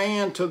restore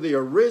man to the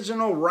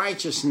original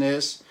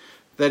righteousness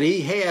that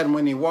he had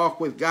when he walked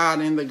with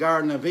God in the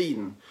Garden of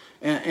Eden.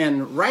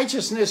 And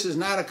righteousness is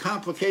not a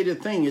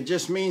complicated thing. It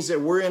just means that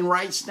we're in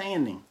right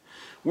standing.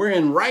 We're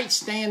in right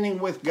standing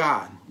with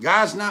God.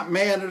 God's not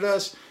mad at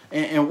us,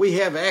 and we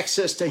have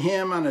access to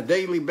him on a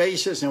daily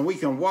basis, and we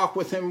can walk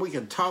with him, we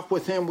can talk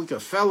with him, we can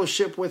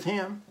fellowship with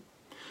him.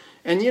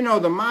 And you know,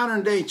 the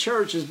modern day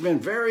church has been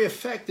very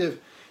effective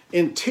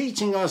in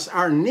teaching us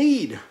our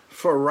need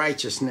for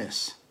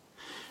righteousness.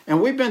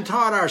 And we've been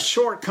taught our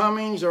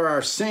shortcomings or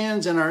our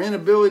sins and our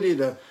inability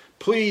to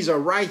please a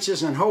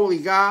righteous and holy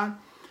God.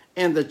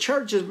 And the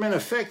church has been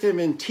effective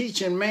in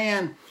teaching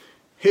man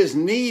his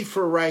need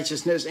for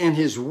righteousness and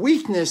his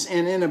weakness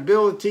and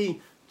inability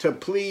to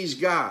please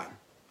God.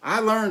 I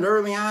learned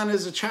early on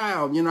as a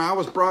child, I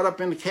was brought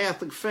up in the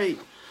Catholic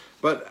faith.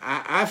 But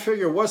I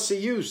figure, what's the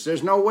use?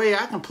 There's no way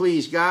I can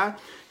please God.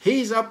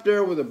 He's up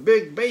there with a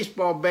big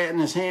baseball bat in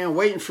his hand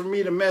waiting for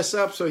me to mess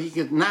up so he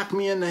could knock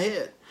me in the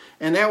head.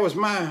 And that was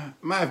my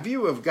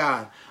view of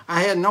God.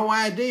 I had no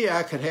idea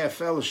I could have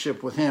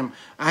fellowship with him.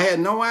 I had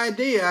no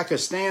idea I could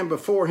stand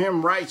before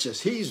him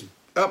righteous. He's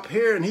up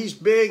here and he's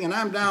big and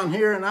I'm down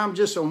here and I'm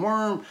just a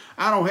worm.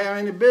 I don't have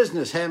any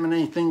business having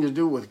anything to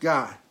do with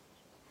God.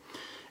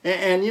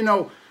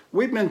 And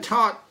we've been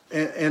taught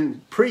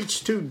and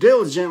preached too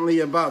diligently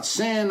about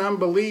sin,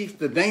 unbelief,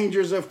 the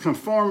dangers of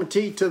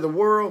conformity to the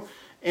world,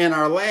 and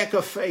our lack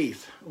of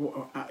faith.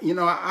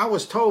 I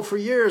was told for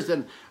years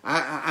that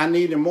I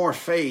needed more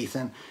faith,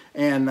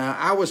 and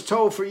I was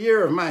told for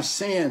years of my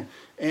sin,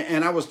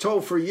 and I was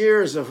told for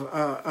years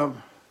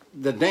of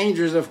the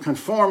dangers of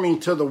conforming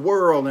to the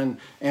world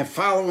and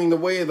following the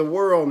way of the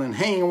world and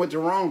hanging with the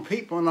wrong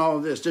people and all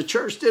of this. The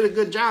church did a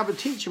good job of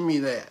teaching me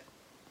that.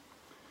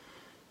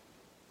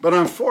 But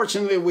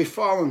unfortunately, we've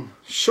fallen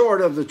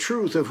short of the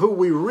truth of who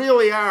we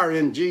really are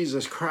in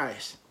Jesus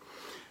Christ,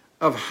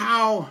 of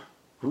how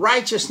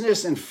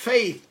righteousness and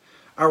faith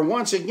are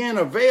once again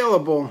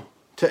available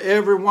to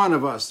every one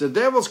of us. The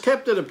devil's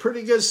kept it a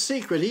pretty good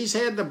secret. He's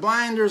had the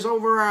blinders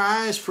over our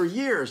eyes for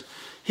years.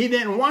 He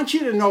didn't want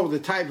you to know the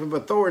type of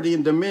authority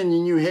and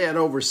dominion you had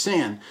over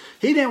sin.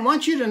 He didn't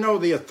want you to know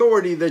the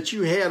authority that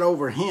you had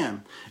over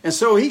him. And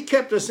so he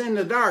kept us in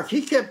the dark.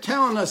 He kept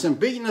telling us and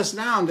beating us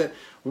down that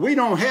we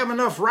don't have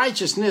enough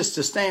righteousness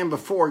to stand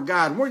before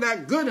God. We're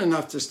not good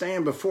enough to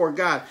stand before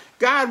God.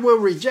 God will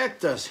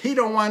reject us. He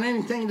don't want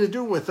anything to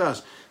do with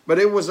us. But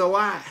it was a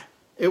lie.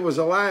 It was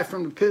a lie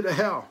from the pit of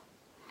hell.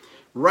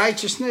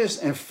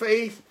 Righteousness and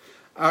faith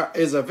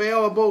is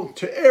available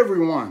to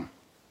everyone.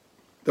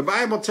 The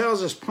Bible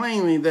tells us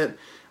plainly that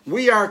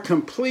we are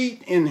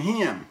complete in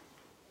him.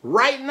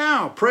 Right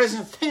now,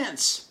 present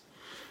tense,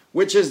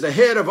 which is the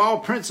head of all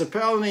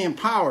principality and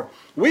power.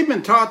 We've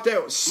been taught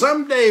that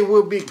someday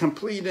we'll be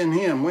complete in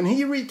him. When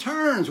he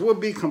returns, we'll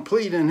be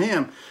complete in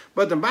him.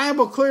 But the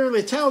Bible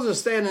clearly tells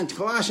us that in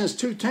Colossians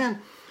 2:10,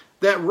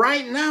 that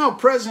right now,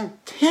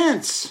 present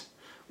tense,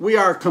 we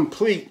are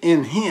complete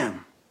in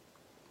him.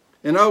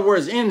 In other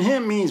words, in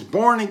him means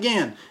born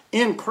again,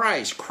 in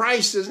Christ.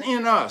 Christ is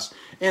in us.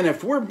 And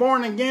if we're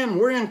born again,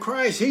 we're in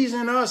Christ, he's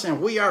in us,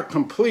 and we are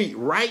complete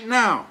right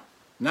now,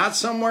 not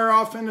somewhere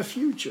off in the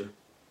future.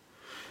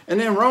 And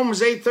then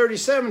Romans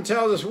 8:37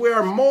 tells us we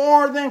are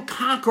more than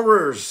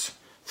conquerors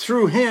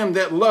through him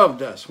that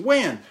loved us.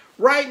 When?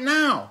 Right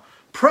now.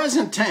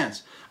 Present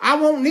tense. I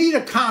won't need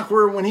a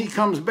conqueror when he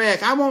comes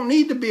back. I won't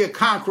need to be a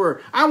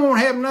conqueror. I won't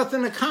have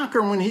nothing to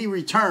conquer when he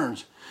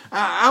returns.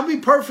 I'll be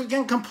perfect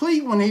and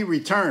complete when he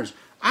returns.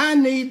 I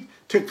need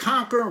to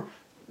conquer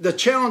the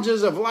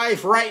challenges of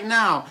life right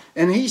now.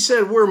 And he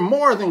said we're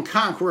more than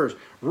conquerors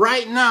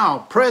right now,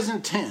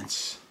 present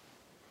tense.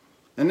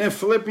 And then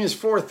Philippians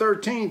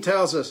 4:13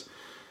 tells us,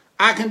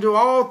 I can do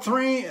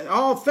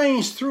all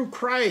things through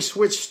Christ,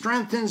 which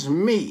strengthens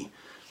me.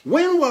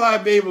 When will I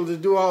be able to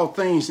do all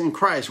things in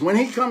Christ? When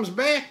he comes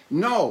back?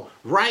 No,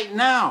 right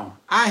now.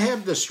 I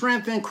have the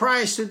strength in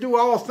Christ to do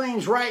all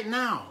things right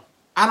now.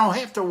 I don't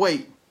have to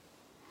wait.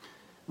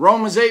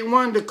 Romans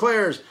 8:1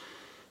 declares,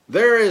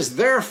 there is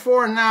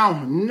therefore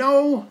now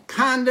no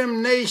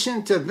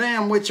condemnation to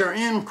them which are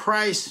in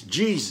Christ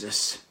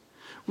Jesus.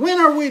 When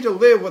are we to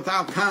live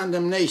without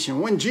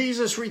condemnation? When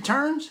Jesus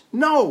returns?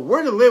 No,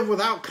 we're to live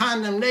without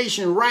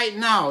condemnation right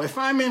now. If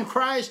I'm in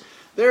Christ,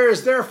 there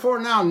is therefore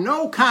now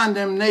no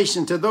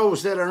condemnation to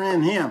those that are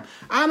in him.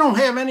 I don't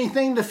have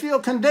anything to feel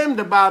condemned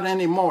about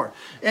anymore.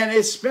 And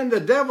it's been the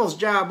devil's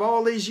job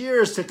all these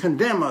years to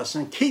condemn us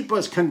and keep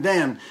us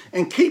condemned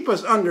and keep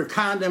us under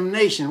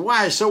condemnation.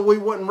 Why? So we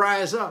wouldn't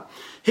rise up.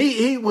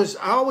 He was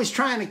always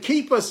trying to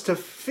keep us to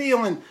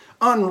feeling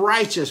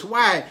unrighteous.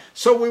 Why?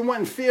 So we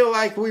wouldn't feel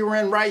like we were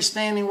in right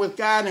standing with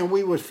God, and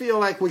we would feel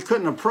like we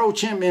couldn't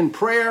approach him in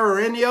prayer or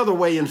any other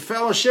way, in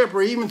fellowship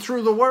or even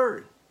through the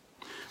word.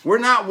 We're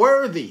not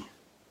worthy.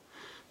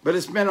 But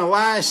it's been a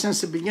lie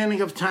since the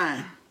beginning of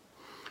time.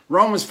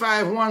 Romans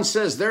 5:1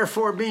 says,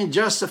 therefore, being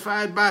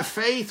justified by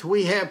faith,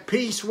 we have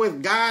peace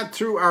with God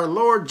through our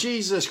Lord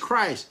Jesus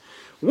Christ.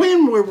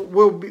 When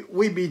will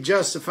we be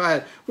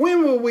justified?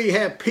 When will we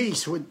have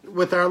peace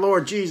with our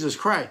Lord Jesus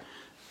Christ?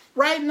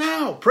 Right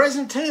now,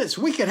 present tense.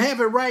 We can have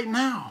it right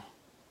now.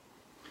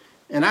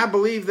 And I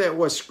believe that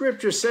what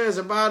Scripture says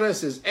about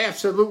us is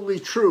absolutely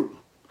true.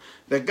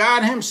 That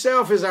God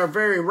himself is our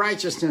very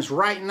righteousness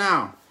right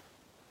now.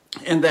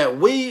 And that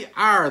we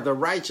are the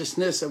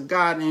righteousness of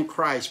God in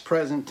Christ,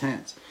 present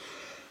tense.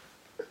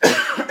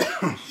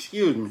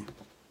 Excuse me.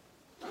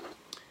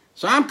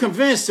 So I'm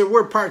convinced that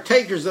we're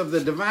partakers of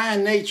the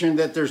divine nature and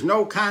that there's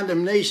no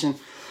condemnation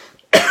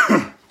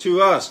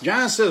to us.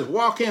 John says,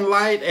 walk in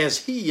light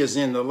as he is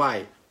in the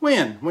light.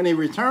 When? When he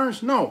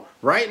returns? No,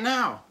 right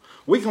now.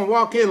 We can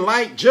walk in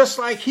light just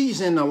like he's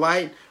in the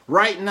light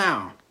right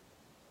now.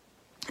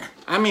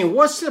 I mean,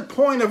 what's the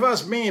point of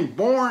us being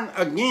born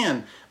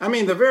again? I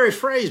mean, the very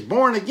phrase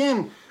born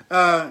again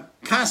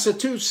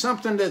constitutes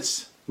something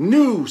that's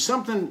new,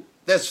 something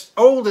that's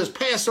old has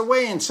passed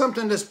away, and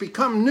something that's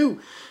become new.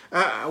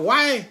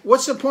 Why?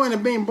 What's the point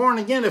of being born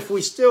again if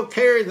we still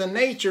carry the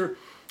nature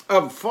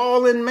of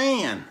fallen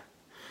man?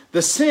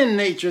 The sin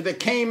nature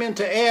that came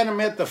into Adam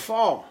at the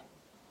fall.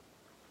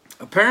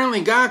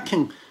 Apparently, God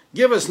can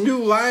give us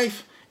new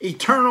life,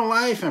 eternal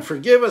life, and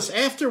forgive us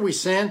after we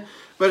sin,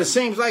 but it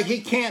seems like he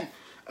can't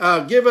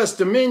give us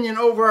dominion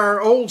over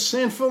our old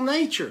sinful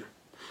nature.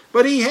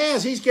 But he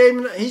has. He's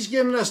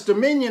given us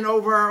dominion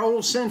over our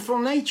old sinful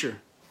nature.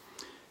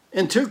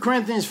 In 2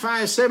 Corinthians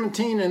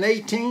 5:17 and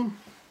 18,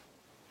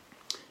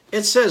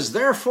 it says,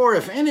 therefore,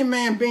 if any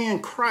man be in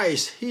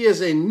Christ, he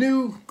is a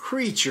new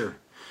creature.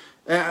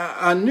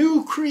 A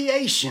new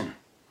creation,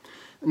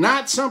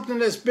 not something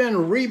that's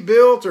been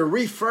rebuilt or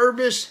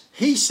refurbished.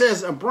 He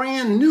says a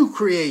brand new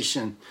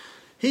creation.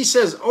 He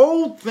says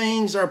old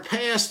things are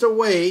passed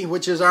away,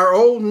 which is our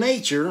old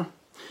nature.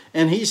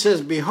 And he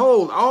says,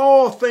 behold,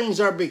 all things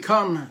are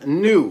become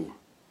new.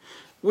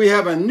 We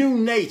have a new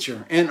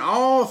nature, and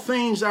all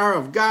things are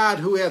of God,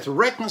 who hath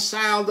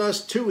reconciled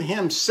us to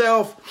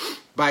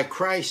himself by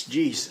Christ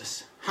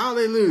Jesus.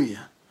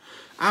 Hallelujah.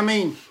 I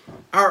mean,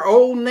 our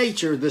old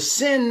nature, the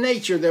sin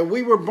nature that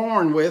we were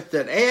born with,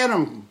 that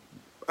Adam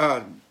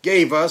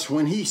gave us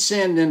when he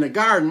sinned in the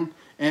garden,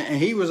 and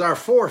he was our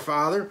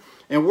forefather,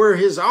 and we're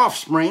his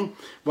offspring.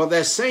 Well,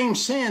 that same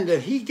sin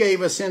that he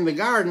gave us in the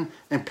garden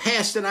and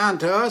passed it on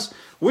to us,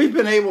 we've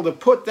been able to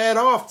put that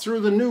off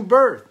through the new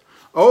birth.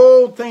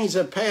 Old things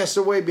have passed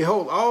away.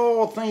 Behold,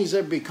 all things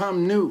have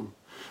become new.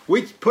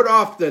 We put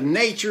off the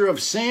nature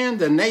of sin,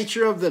 the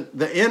nature of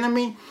the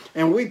enemy,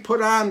 and we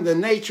put on the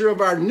nature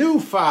of our new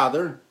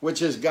Father,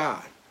 which is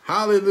God.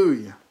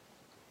 Hallelujah.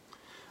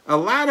 A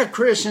lot of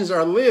Christians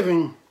are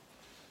living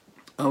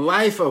a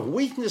life of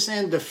weakness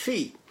and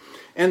defeat.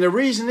 And the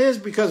reason is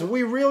because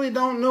we really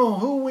don't know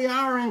who we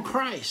are in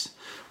Christ.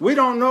 We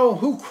don't know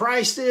who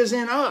Christ is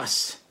in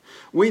us.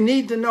 We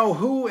need to know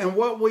who and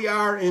what we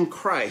are in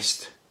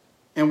Christ.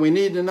 And we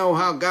need to know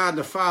how God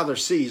the Father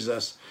sees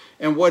us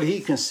and what he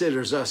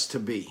considers us to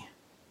be.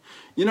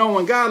 You know,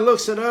 when God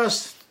looks at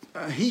us,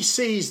 he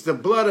sees the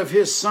blood of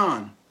his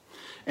Son.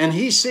 And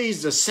he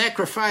sees the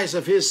sacrifice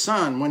of his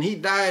Son when he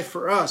died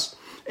for us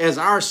as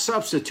our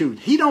substitute.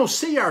 He don't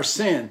see our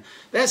sin.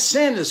 That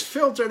sin is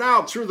filtered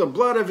out through the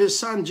blood of his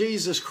Son,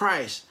 Jesus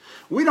Christ.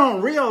 We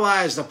don't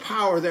realize the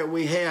power that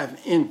we have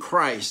in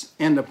Christ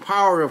and the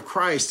power of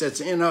Christ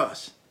that's in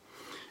us.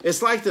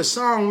 It's like the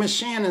song Miss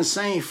Shannon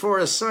sang for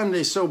us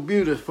Sunday so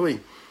beautifully.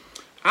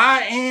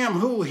 I am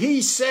who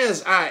he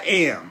says I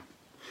am.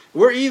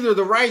 We're either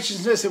the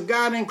righteousness of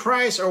God in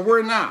Christ or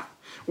we're not.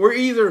 We're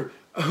either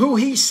who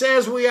he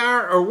says we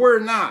are or we're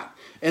not.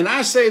 And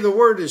I say the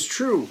word is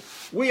true.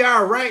 We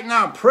are right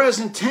now,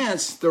 present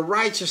tense, the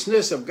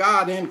righteousness of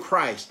God in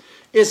Christ.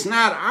 It's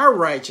not our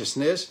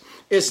righteousness.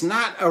 It's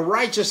not a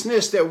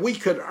righteousness that we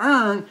could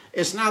earn.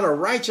 It's not a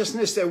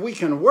righteousness that we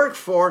can work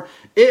for.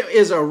 It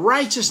is a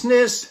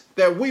righteousness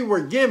that we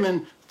were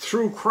given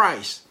through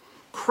Christ.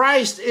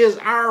 Christ is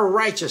our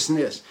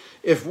righteousness.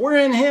 If we're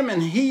in him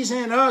and he's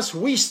in us,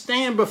 we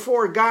stand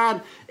before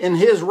God in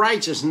his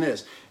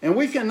righteousness. And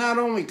we can not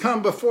only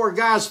come before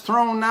God's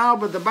throne now,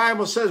 but the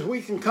Bible says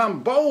we can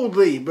come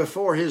boldly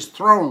before his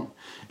throne.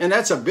 And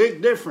that's a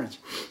big difference.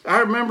 I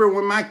remember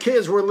when my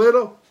kids were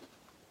little,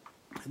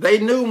 they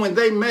knew when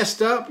they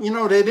messed up,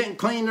 they didn't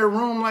clean their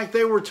room like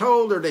they were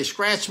told, or they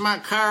scratched my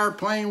car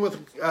playing with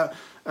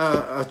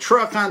a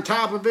truck on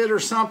top of it or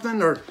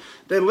something, or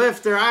they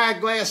left their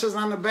eyeglasses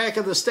on the back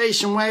of the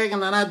station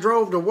wagon and I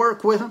drove to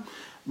work with them.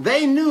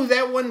 They knew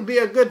that wouldn't be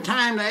a good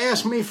time to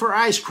ask me for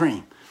ice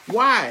cream.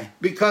 Why?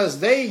 Because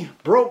they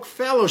broke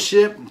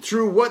fellowship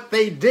through what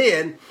they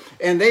did,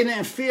 and they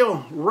didn't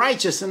feel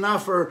righteous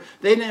enough, or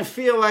they didn't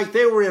feel like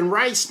they were in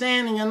right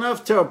standing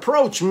enough to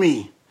approach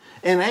me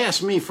and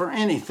ask me for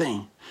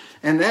anything.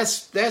 And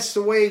that's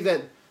the way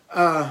that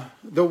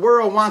the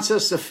world wants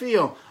us to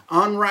feel.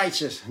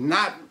 Unrighteous,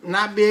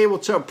 not be able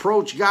to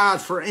approach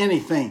God for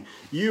anything.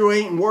 You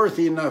ain't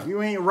worthy enough.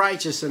 You ain't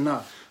righteous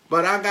enough.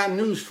 But I got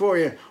news for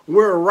you.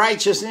 We're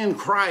righteous in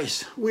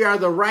Christ. We are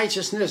the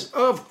righteousness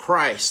of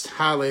Christ.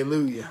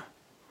 Hallelujah.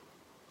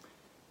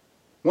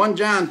 1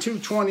 John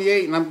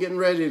 2:28, and I'm getting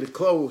ready to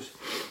close.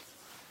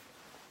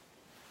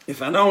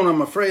 If I don't,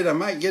 I'm afraid I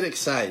might get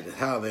excited.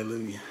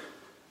 Hallelujah.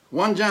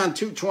 1 John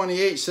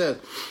 2:28 says,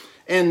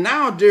 "And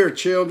now, dear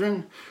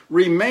children,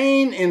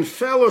 remain in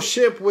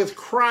fellowship with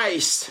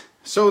Christ,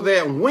 so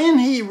that when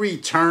he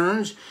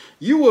returns,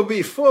 you will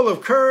be full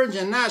of courage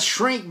and not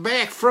shrink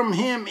back from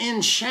him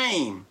in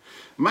shame."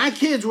 My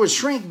kids would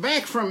shrink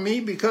back from me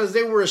because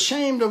they were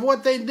ashamed of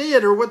what they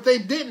did or what they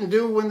didn't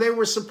do when they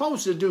were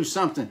supposed to do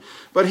something.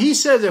 But he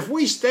says if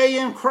we stay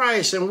in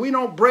Christ and we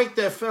don't break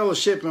that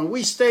fellowship and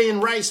we stay in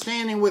right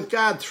standing with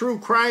God through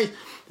Christ,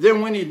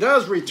 then when he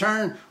does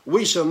return,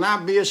 we shall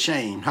not be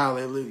ashamed.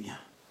 Hallelujah.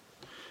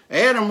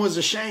 Adam was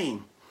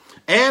ashamed.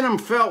 Adam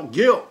felt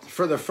guilt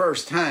for the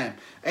first time.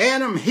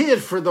 Adam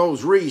hid for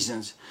those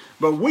reasons.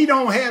 But we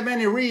don't have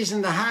any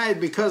reason to hide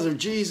because of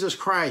Jesus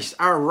Christ,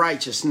 our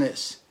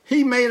righteousness.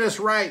 He made us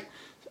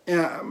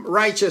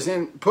righteous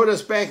and put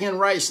us back in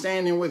right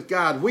standing with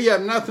God. We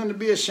have nothing to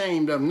be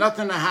ashamed of,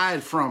 nothing to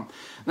hide from.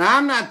 Now,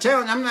 I'm not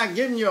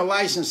giving you a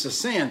license to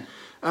sin.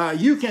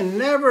 You can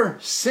never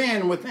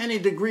sin with any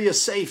degree of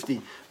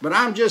safety. But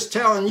I'm just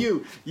telling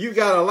you, you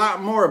got a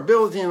lot more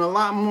ability and a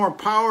lot more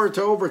power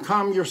to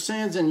overcome your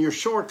sins and your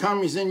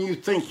shortcomings than you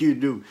think you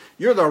do.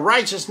 You're the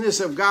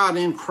righteousness of God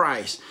in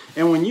Christ.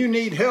 And when you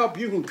need help,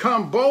 you can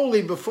come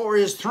boldly before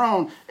his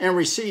throne and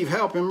receive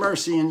help and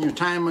mercy in your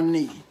time of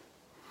need.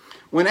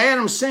 When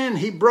Adam sinned,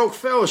 he broke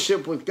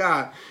fellowship with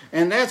God.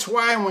 And that's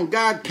why when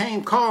God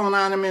came calling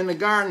on him in the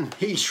garden,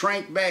 he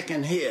shrank back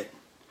and hid.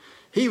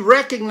 He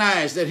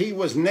recognized that he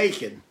was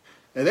naked.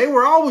 And they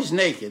were always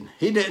naked.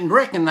 He didn't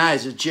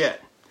recognize it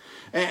yet.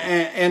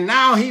 And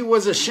now he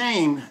was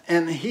ashamed,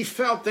 and he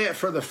felt that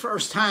for the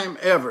first time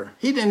ever.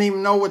 He didn't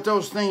even know what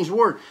those things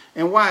were.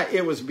 And why?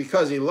 It was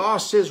because he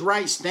lost his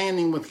right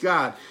standing with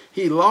God.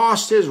 He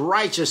lost his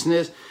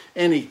righteousness,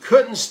 and he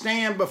couldn't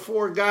stand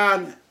before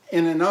God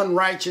in an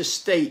unrighteous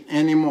state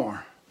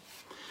anymore.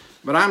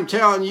 But I'm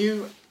telling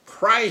you,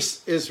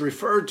 Christ is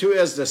referred to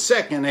as the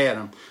second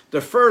Adam.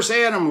 The first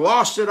Adam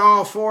lost it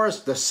all for us.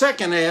 The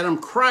second Adam,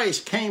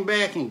 Christ, came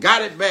back and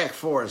got it back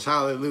for us.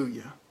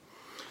 Hallelujah.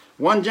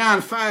 1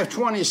 John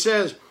 5:20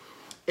 says,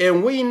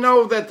 "And we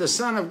know that the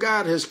Son of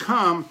God has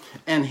come,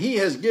 and he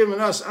has given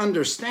us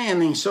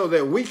understanding so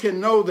that we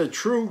can know the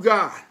true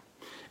God.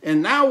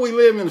 And now we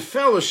live in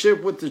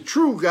fellowship with the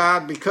true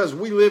God because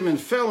we live in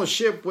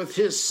fellowship with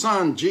his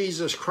Son,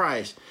 Jesus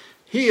Christ.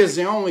 He is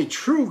the only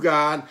true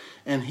God,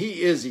 and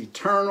he is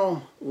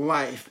eternal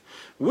life."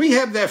 We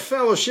have that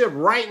fellowship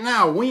right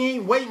now. We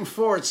ain't waiting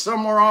for it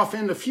somewhere off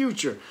in the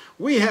future.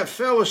 We have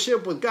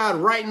fellowship with God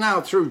right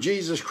now through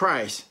Jesus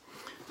Christ.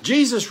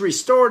 Jesus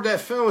restored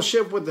that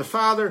fellowship with the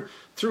Father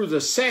through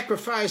the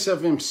sacrifice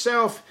of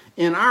himself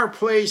in our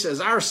place as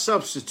our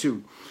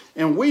substitute.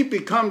 And we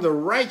become the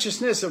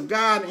righteousness of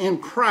God in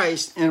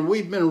Christ, and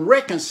we've been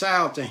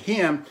reconciled to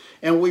him,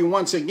 and we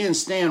once again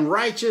stand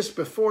righteous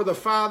before the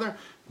Father,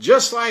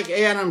 just like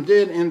Adam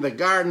did in the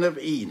Garden of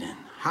Eden.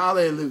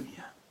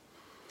 Hallelujah.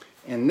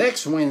 And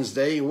next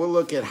Wednesday, we'll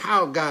look at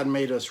how God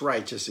made us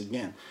righteous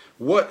again,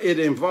 what it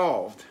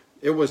involved.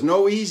 It was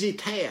no easy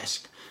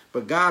task,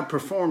 but God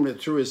performed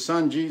it through his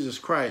Son, Jesus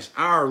Christ,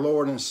 our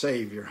Lord and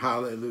Savior.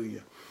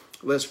 Hallelujah.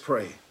 Let's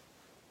pray.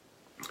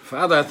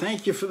 Father, I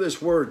thank you for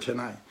this word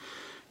tonight.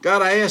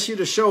 God, I ask you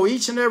to show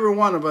each and every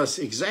one of us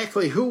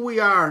exactly who we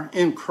are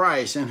in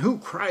Christ and who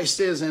Christ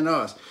is in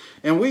us.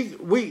 And we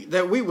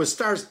would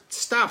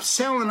stop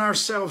selling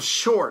ourselves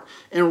short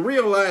and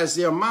realize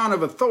the amount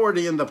of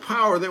authority and the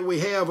power that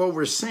we have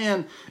over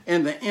sin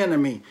and the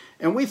enemy.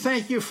 And we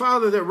thank you,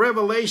 Father, that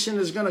revelation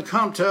is going to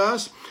come to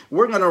us.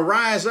 We're going to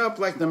rise up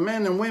like the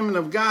men and women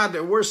of God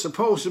that we're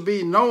supposed to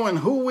be, knowing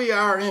who we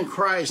are in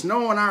Christ,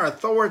 knowing our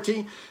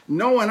authority,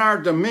 knowing our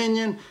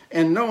dominion,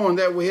 and knowing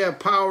that we have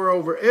power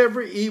over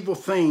every evil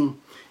thing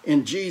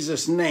in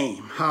Jesus'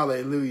 name.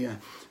 Hallelujah.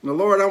 And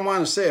Lord, I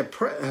want to say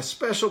a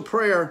special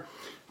prayer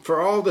for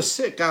all the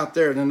sick out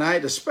there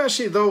tonight,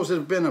 especially those that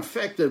have been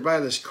affected by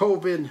this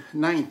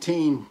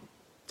COVID-19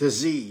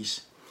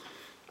 disease.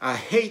 I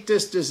hate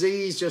this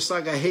disease just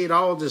like I hate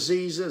all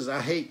diseases.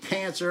 I hate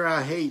cancer.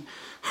 I hate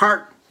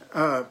heart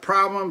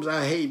problems.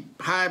 I hate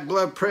high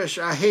blood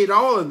pressure. I hate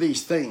all of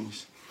these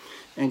things.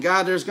 And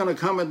God, there's going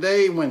to come a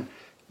day when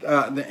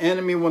the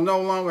enemy will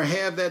no longer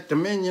have that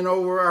dominion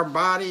over our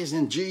bodies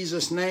in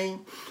Jesus'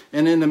 name.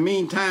 And in the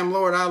meantime,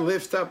 Lord, I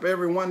lift up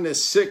everyone that's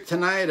sick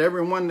tonight,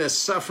 everyone that's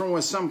suffering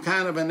with some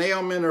kind of an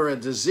ailment or a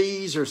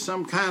disease or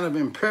some kind of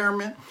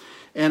impairment.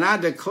 And I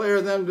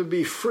declare them to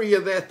be free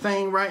of that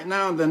thing right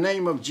now in the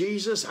name of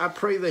Jesus. I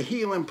pray the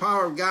healing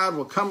power of God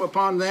will come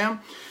upon them,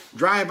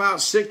 drive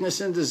out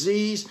sickness and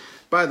disease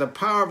by the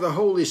power of the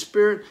Holy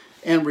Spirit,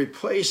 and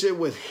replace it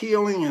with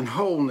healing and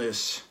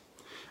wholeness.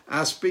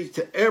 I speak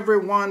to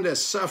everyone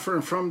that's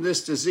suffering from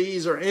this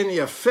disease or any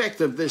effect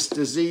of this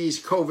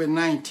disease,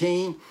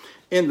 COVID-19,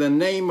 in the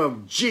name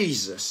of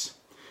Jesus.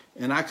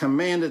 And I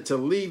command it to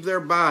leave their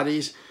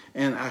bodies,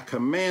 and I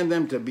command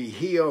them to be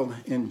healed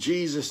in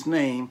Jesus'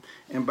 name,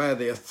 and by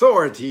the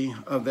authority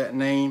of that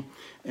name,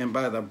 and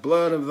by the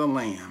blood of the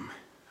Lamb.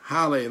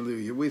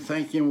 Hallelujah. We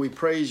thank you and we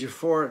praise you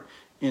for it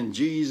in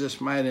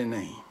Jesus' mighty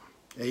name.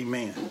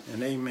 Amen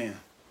and amen.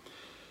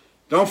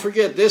 Don't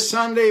forget, this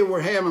Sunday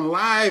we're having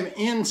live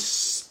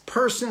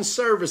in-person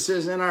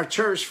services in our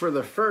church for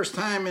the first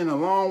time in a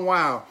long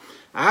while.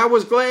 I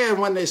was glad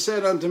when they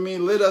said unto me,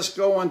 let us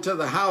go unto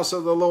the house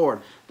of the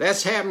Lord.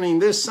 That's happening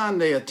this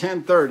Sunday at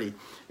 10:30.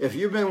 If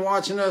you've been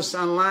watching us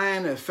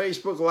online at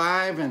Facebook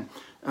Live and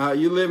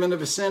you live in the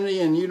vicinity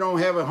and you don't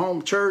have a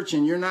home church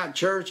and you're not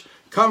church,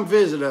 come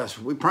visit us.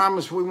 We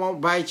promise we won't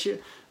bite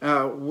you.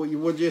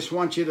 We just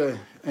want you to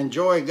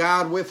enjoy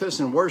God with us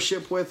and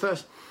worship with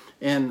us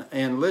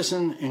and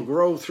listen and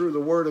grow through the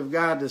Word of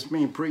God that's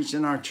being preached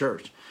in our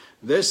church.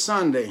 This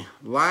Sunday,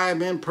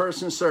 live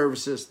in-person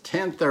services,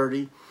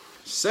 10:30,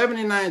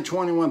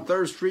 7921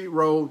 3rd Street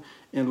Road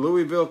in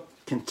Louisville,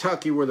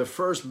 Kentucky. We're the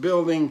first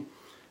building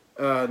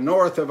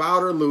north of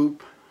Outer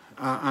Loop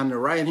on the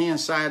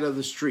right-hand side of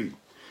the street.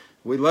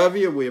 We love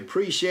you. We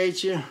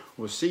appreciate you.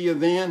 We'll see you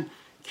then.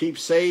 Keep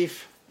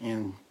safe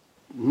and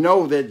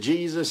know that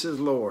Jesus is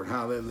Lord.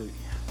 Hallelujah.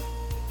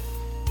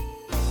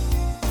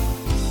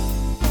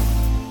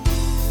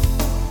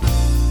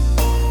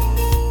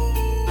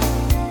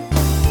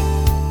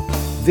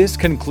 This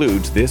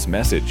concludes this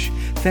message.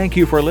 Thank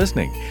you for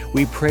listening.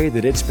 We pray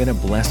that it's been a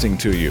blessing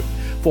to you.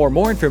 For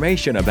more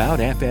information about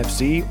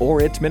FFC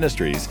or its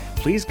ministries,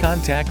 please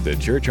contact the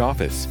church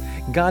office.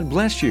 God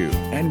bless you,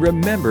 and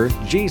remember,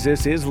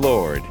 Jesus is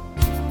Lord.